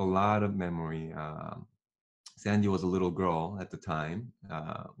brought back a lot of memory. Sandy was a little girl at the time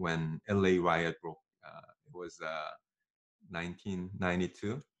when LA riot broke. It was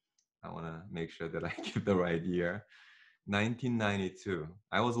 1992. I want to make sure that I give the right year. 1992.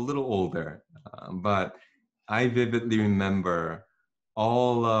 I was a little older, but I vividly remember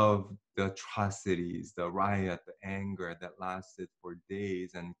all of the atrocities, the riot, the anger that lasted for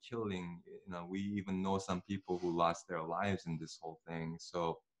days and killing. We even know some people who lost their lives in this whole thing.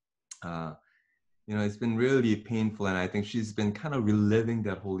 So, it's been really painful. And I think she's been kind of reliving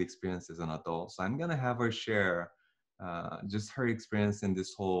that whole experience as an adult. So I'm going to have her share just her experience in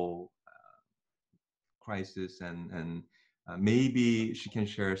this whole crisis, and maybe she can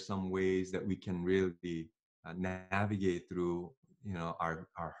share some ways that we can really navigate through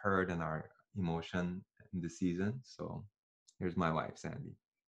our hurt and our emotion in the season. So here's my wife, Sandy.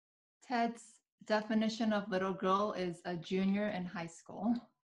 Ted's definition of little girl is a junior in high school.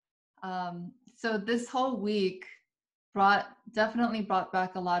 So this whole week definitely brought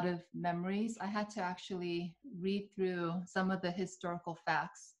back a lot of memories. I had to actually read through some of the historical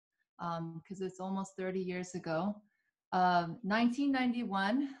facts because it's almost 30 years ago.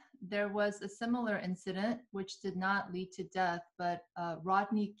 1991, there was a similar incident which did not lead to death, but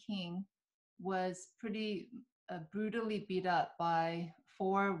Rodney King was pretty brutally beat up by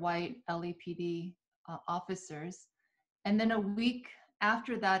 4 white LAPD officers. And then a week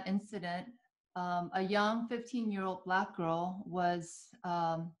after that incident, a young 15-year-old Black girl was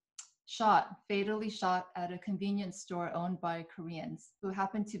fatally shot at a convenience store owned by Koreans who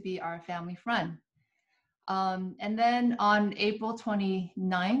happened to be our family friend. And then on April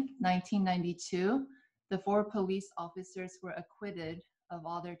 29th, 1992, the 4 police officers were acquitted of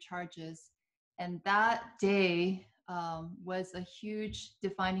all their charges. And that day was a huge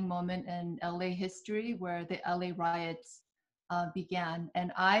defining moment in LA history where the LA riots began.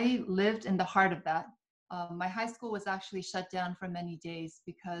 And I lived in the heart of that. My high school was actually shut down for many days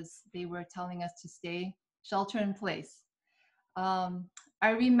because they were telling us to shelter in place. I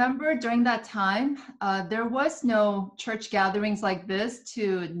remember during that time, there was no church gatherings like this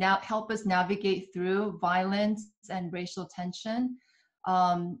to now help us navigate through violence and racial tension.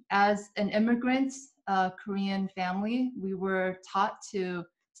 As an immigrant Korean family, we were taught to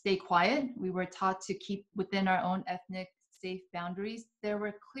stay quiet. We were taught to keep within our own ethnic safe boundaries. There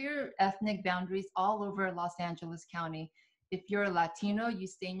were clear ethnic boundaries all over Los Angeles County. If you're a Latino, you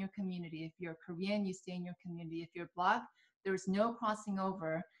stay in your community. If you're Korean, you stay in your community. If you're Black, there's no crossing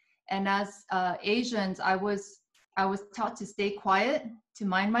over. And as Asians, I was taught to stay quiet, to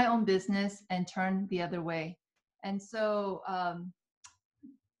mind my own business, and turn the other way. And so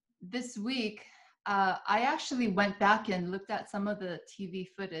this week, I actually went back and looked at some of the TV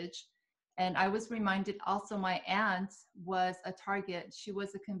footage. And I was reminded also my aunt was a target. She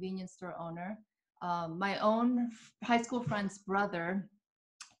was a convenience store owner. My own high school friend's brother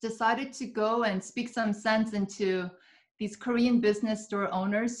decided to go and speak some sense into these Korean business store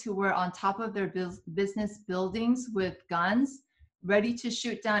owners who were on top of their business buildings with guns, ready to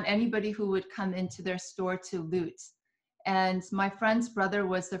shoot down anybody who would come into their store to loot. And my friend's brother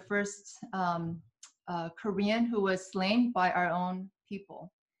was the first Korean who was slain by our own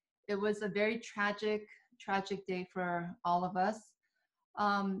people. It was a very tragic day for all of us.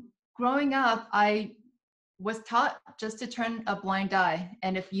 Growing up, I was taught just to turn a blind eye.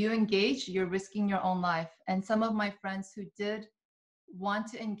 And if you engage, you're risking your own life. And some of my friends who did want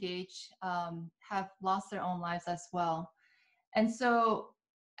to engage have lost their own lives as well. And so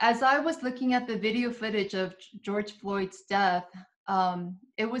as I was looking at the video footage of George Floyd's death,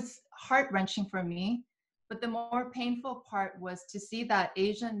 it was heart-wrenching for me. But the more painful part was to see that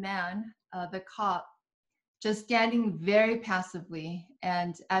Asian man, the cop, just standing very passively.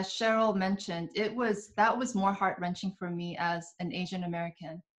 And as Cheryl mentioned, that was more heart-wrenching for me as an Asian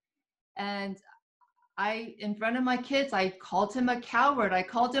American. And in front of my kids, I called him a coward. I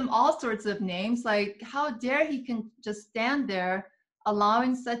called him all sorts of names, like how dare he can just stand there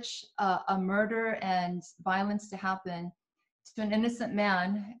allowing such a murder and violence to happen to an innocent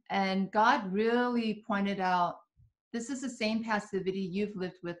man. And God really pointed out, this is the same passivity you've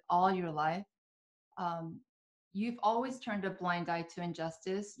lived with all your life. You've always turned a blind eye to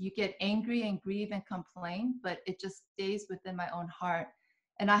injustice. You get angry and grieve and complain, but it just stays within my own heart.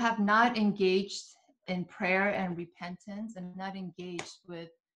 And I have not engaged in prayer and repentance, and not engaged with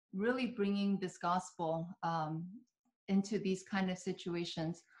really bringing this gospel into these kind of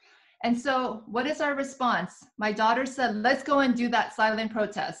situations. And so what is our response? My daughter said, let's go and do that silent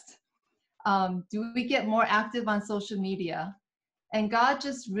protest. Do we get more active on social media? And God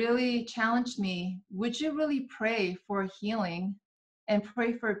just really challenged me, would you really pray for healing and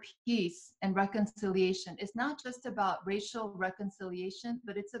pray for peace and reconciliation? It's not just about racial reconciliation,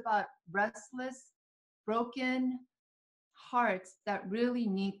 but it's about restless, broken hearts that really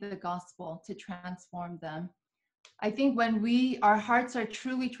need the gospel to transform them. I think when our hearts are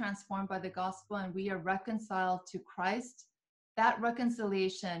truly transformed by the gospel and we are reconciled to Christ, that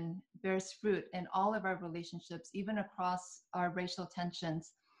reconciliation bears fruit in all of our relationships, even across our racial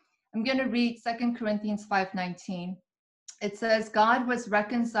tensions. I'm going to read 2 Corinthians 5:19. It says, God was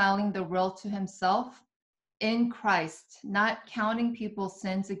reconciling the world to himself in Christ, not counting people's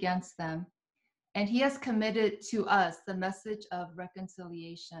sins against them. And he has committed to us the message of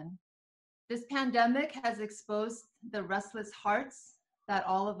reconciliation. This pandemic has exposed the restless hearts that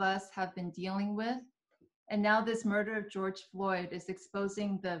all of us have been dealing with. And now this murder of George Floyd is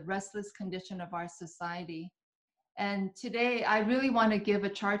exposing the restless condition of our society. And today, I really want to give a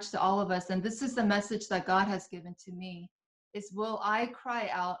charge to all of us, and this is the message that God has given to me, is will I cry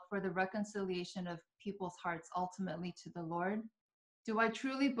out for the reconciliation of people's hearts ultimately to the Lord? Do I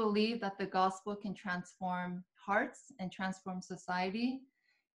truly believe that the gospel can transform hearts and transform society?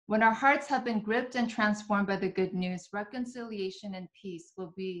 When our hearts have been gripped and transformed by the good news, reconciliation and peace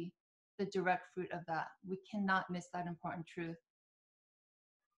will be the direct fruit of that. We cannot miss that important truth.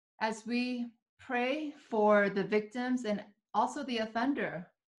 As we pray for the victims and also the offender,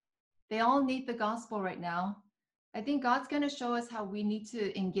 they all need the gospel right now. I think God's going to show us how we need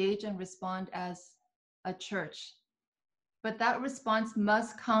to engage and respond as a church. But that response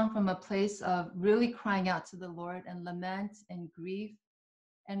must come from a place of really crying out to the Lord and lament and grief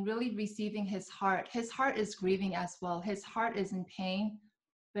and really receiving his heart. His heart is grieving as well. His heart is in pain,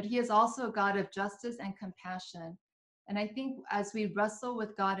 but he is also a God of justice and compassion. And I think as we wrestle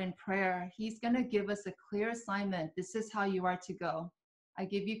with God in prayer, he's going to give us a clear assignment. This is how you are to go. I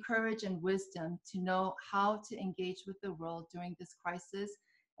give you courage and wisdom to know how to engage with the world during this crisis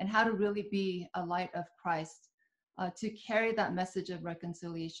and how to really be a light of Christ, to carry that message of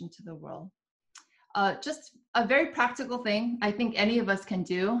reconciliation to the world. Just a very practical thing I think any of us can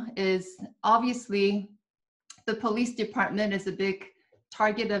do is, obviously, the police department is a big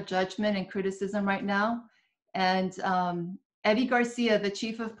target of judgment and criticism right now. And Eddie Garcia, the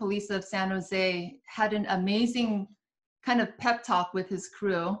chief of police of San Jose, had an amazing kind of pep talk with his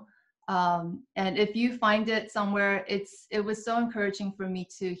crew. And if you find it somewhere, it was so encouraging for me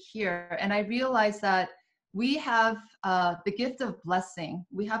to hear. And I realized that we have the gift of blessing.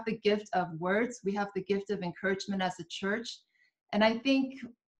 We have the gift of words. We have the gift of encouragement as a church. And I think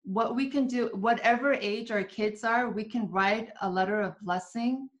what we can do, whatever age our kids are, we can write a letter of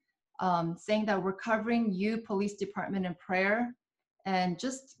blessing, saying that we're covering you, police department, in prayer, and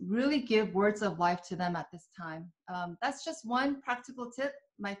just really give words of life to them at this time. That's just one practical tip.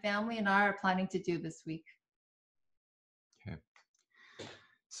 my family and I are planning to do this week. Okay.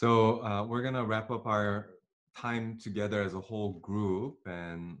 So we're going to wrap up our time together as a whole group,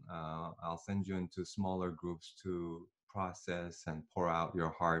 and I'll send you into smaller groups to process and pour out your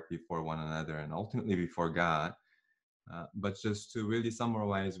heart before one another and ultimately before God. But just to really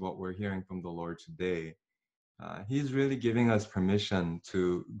summarize what we're hearing from the Lord today, He's really giving us permission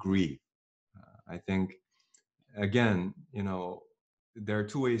to grieve. I think, again, there are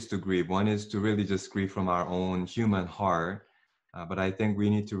two ways to grieve. One is to really just grieve from our own human heart, but I think we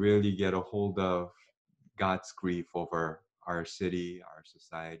need to really get a hold of God's grief over our city, our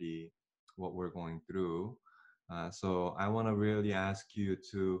society, what we're going through. So I want to really ask you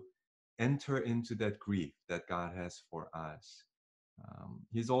to enter into that grief that God has for us.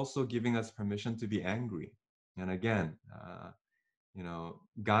 He's also giving us permission to be angry. And again,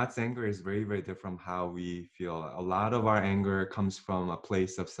 God's anger is very, very different from how we feel. A lot of our anger comes from a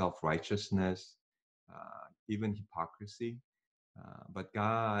place of self-righteousness, even hypocrisy. But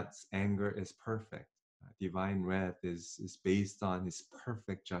God's anger is perfect. Divine wrath is based on his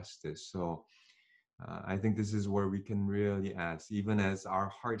perfect justice. So I think this is where we can really ask, even as our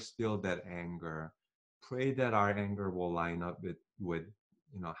hearts feel that anger, pray that our anger will line up with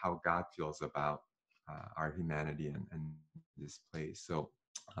how God feels about our humanity and this place. So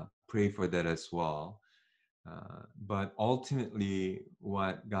pray for that as well. But ultimately,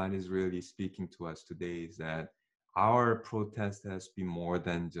 what God is really speaking to us today is that our protest has to be more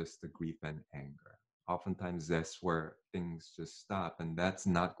than just the grief and anger. Oftentimes, that's where things just stop, and that's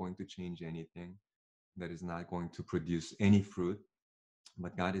not going to change anything. That is not going to produce any fruit.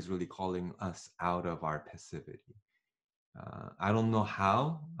 But God is really calling us out of our passivity. I don't know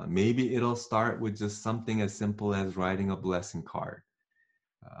how. Maybe it'll start with just something as simple as writing a blessing card.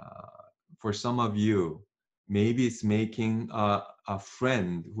 For some of you, maybe it's making a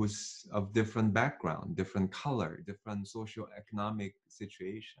friend who's of different background, different color, different socioeconomic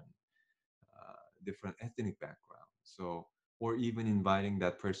situation, different ethnic background. So, or even inviting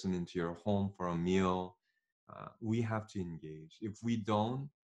that person into your home for a meal. We have to engage. If we don't,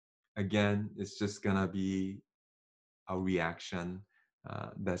 again, it's just gonna be a reaction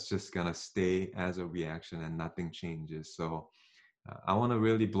that's just gonna stay as a reaction and nothing changes. So I want to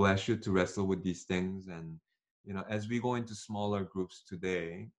really bless you to wrestle with these things. And as we go into smaller groups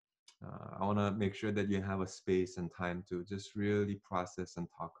today, I want to make sure that you have a space and time to just really process and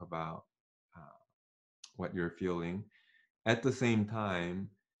talk about what you're feeling. At the same time,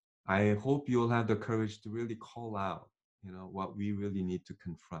 I hope you'll have the courage to really call out what we really need to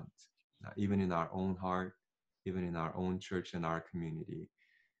confront, even in our own heart, even in our own church and our community.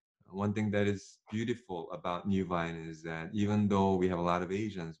 One thing that is beautiful about New Vine is that even though we have a lot of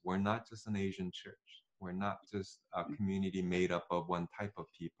Asians, we're not just an Asian church. We're not just a community made up of one type of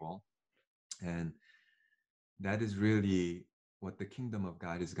people. And that is really what the kingdom of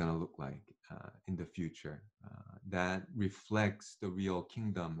God is going to look like in the future. That reflects the real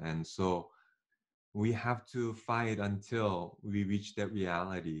kingdom. And so we have to fight until we reach that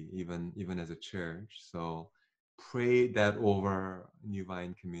reality, even as a church. So pray that over New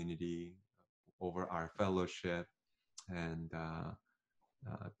Vine community, over our fellowship, and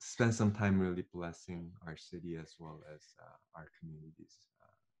spend some time really blessing our city as well as our communities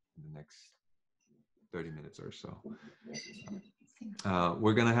in the next 30 minutes or so.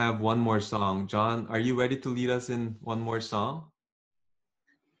 We're going to have one more song. John, are you ready to lead us in one more song?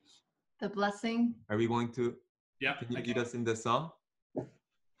 The blessing. Are we going to? Yeah. Can you lead us in the song?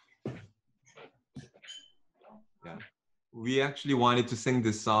 Yeah. We actually wanted to sing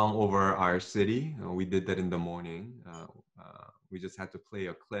this song over our city. We did that in the morning. We just had to play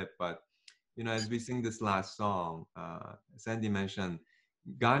a clip. But, as we sing this last song, Sandy mentioned,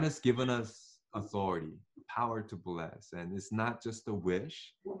 God has given us authority, power to bless. And it's not just a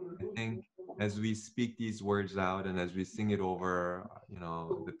wish. I think as we speak these words out and as we sing it over,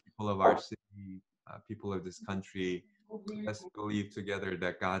 the people of our city, people of this country, let's believe together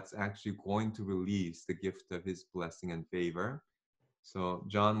that God's actually going to release the gift of his blessing and favor. So,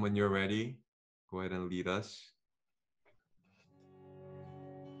 John, when you're ready, go ahead and lead us.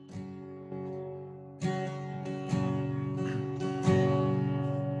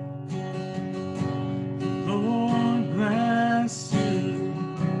 Lord bless you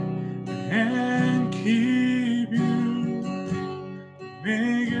and keep you.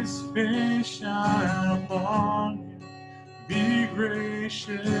 Make his face shine upon you. Be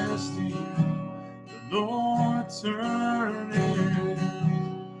gracious to you. The Lord turn his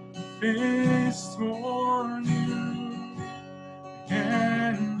face toward you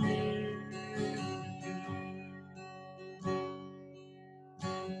and give you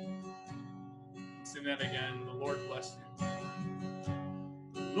peace.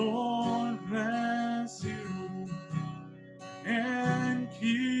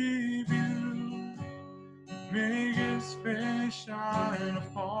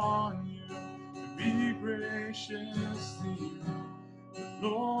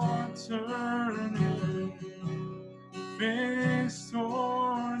 turn face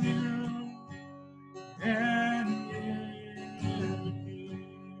toward you and give me.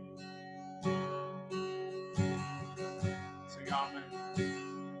 Sing amen.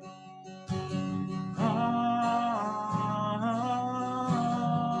 Amen.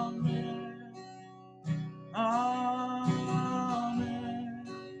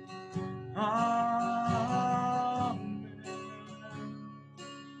 Amen.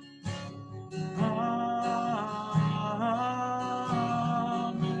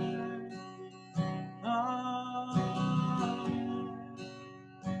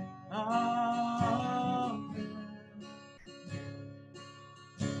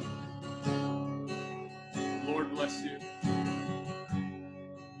 Lord bless you.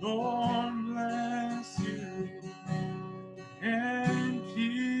 Lord bless you and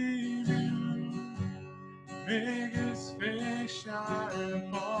keep you. Make his face shine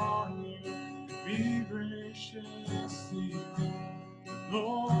upon you and be gracious to you.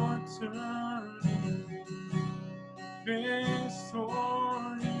 Lord, turn face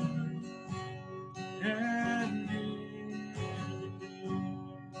toward you and give you.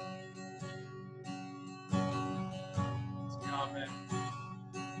 Amen.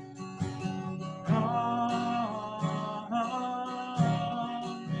 Amen.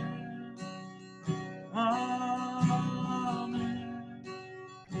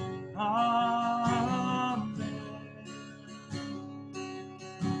 Amen.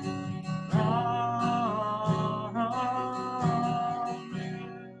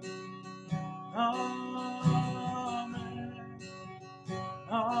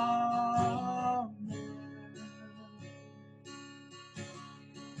 Amen.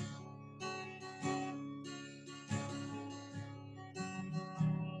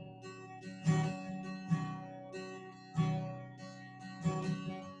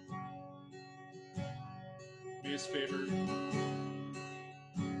 May his favor be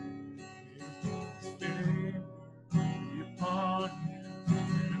upon you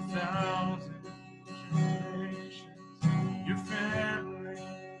in 1,000 generations, your family,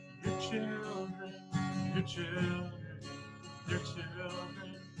 your children, your children, your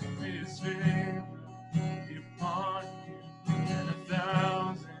children. May his favor be upon you in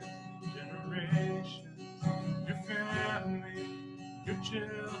 1,000 generations, your family, your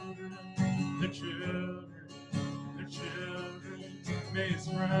children, the children, the children. May his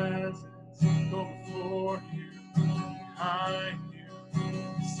presence go before you, behind you,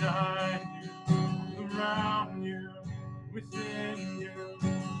 beside you, around you, within you.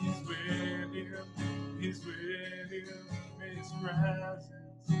 He's with you, he's with you. May his presence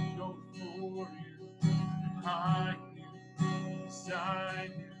go before you, behind you,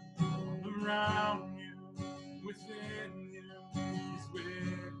 beside you, around you, within you. He's with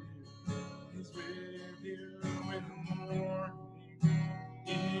you, he's with you. In the morning,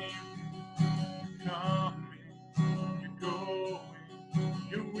 evening, you're coming, you're going,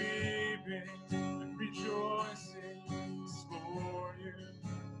 you're weeping and rejoicing. It's for you,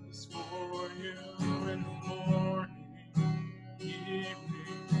 it's for you. In the morning, evening,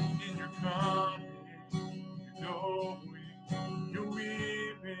 and you're coming, you're going, you're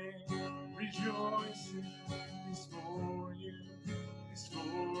weeping, rejoicing. It's for you, it's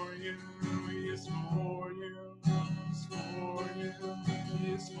for you, it's for you. It's for you,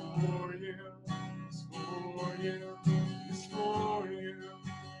 it's for you, it's for you, it's for you,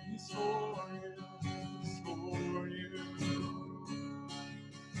 it's for you, it's for you.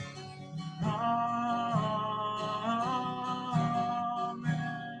 Amen.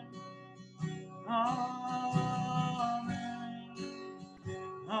 Amen.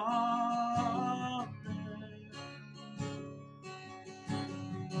 Amen.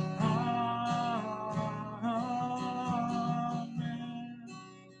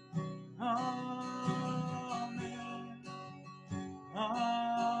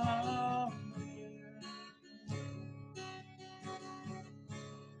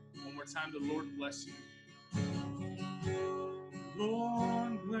 One more time, the Lord bless you.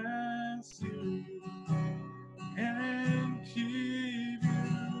 Lord bless you and keep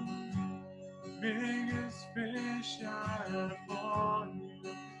you. Make his face shine upon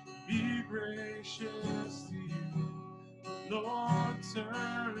you. Be gracious to you. Lord,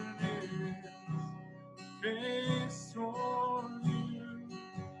 turn his face toward you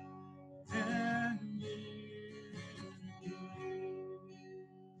and give you.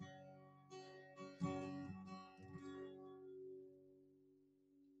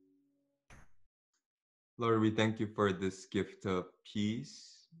 Lord, we thank you for this gift of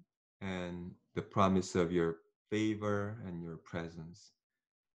peace and the promise of your favor and your presence.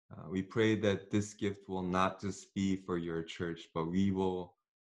 We pray that this gift will not just be for your church, but we will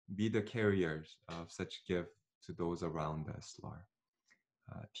be the carriers of such gift to those around us, Lord.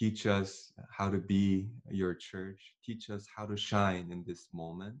 Teach us how to be your church. Teach us how to shine in this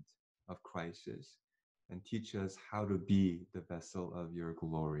moment of crisis. And teach us how to be the vessel of your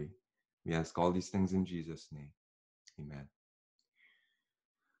glory. We ask all these things in Jesus' name. Amen.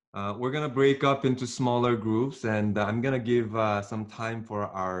 We're going to break up into smaller groups, and I'm going to give some time for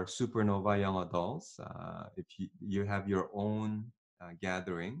our Supernova Young Adults. If you have your own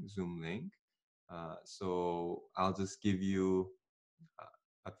gathering, Zoom link. So I'll just give you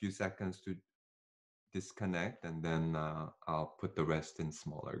a few seconds to disconnect, and then I'll put the rest in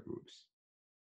smaller groups.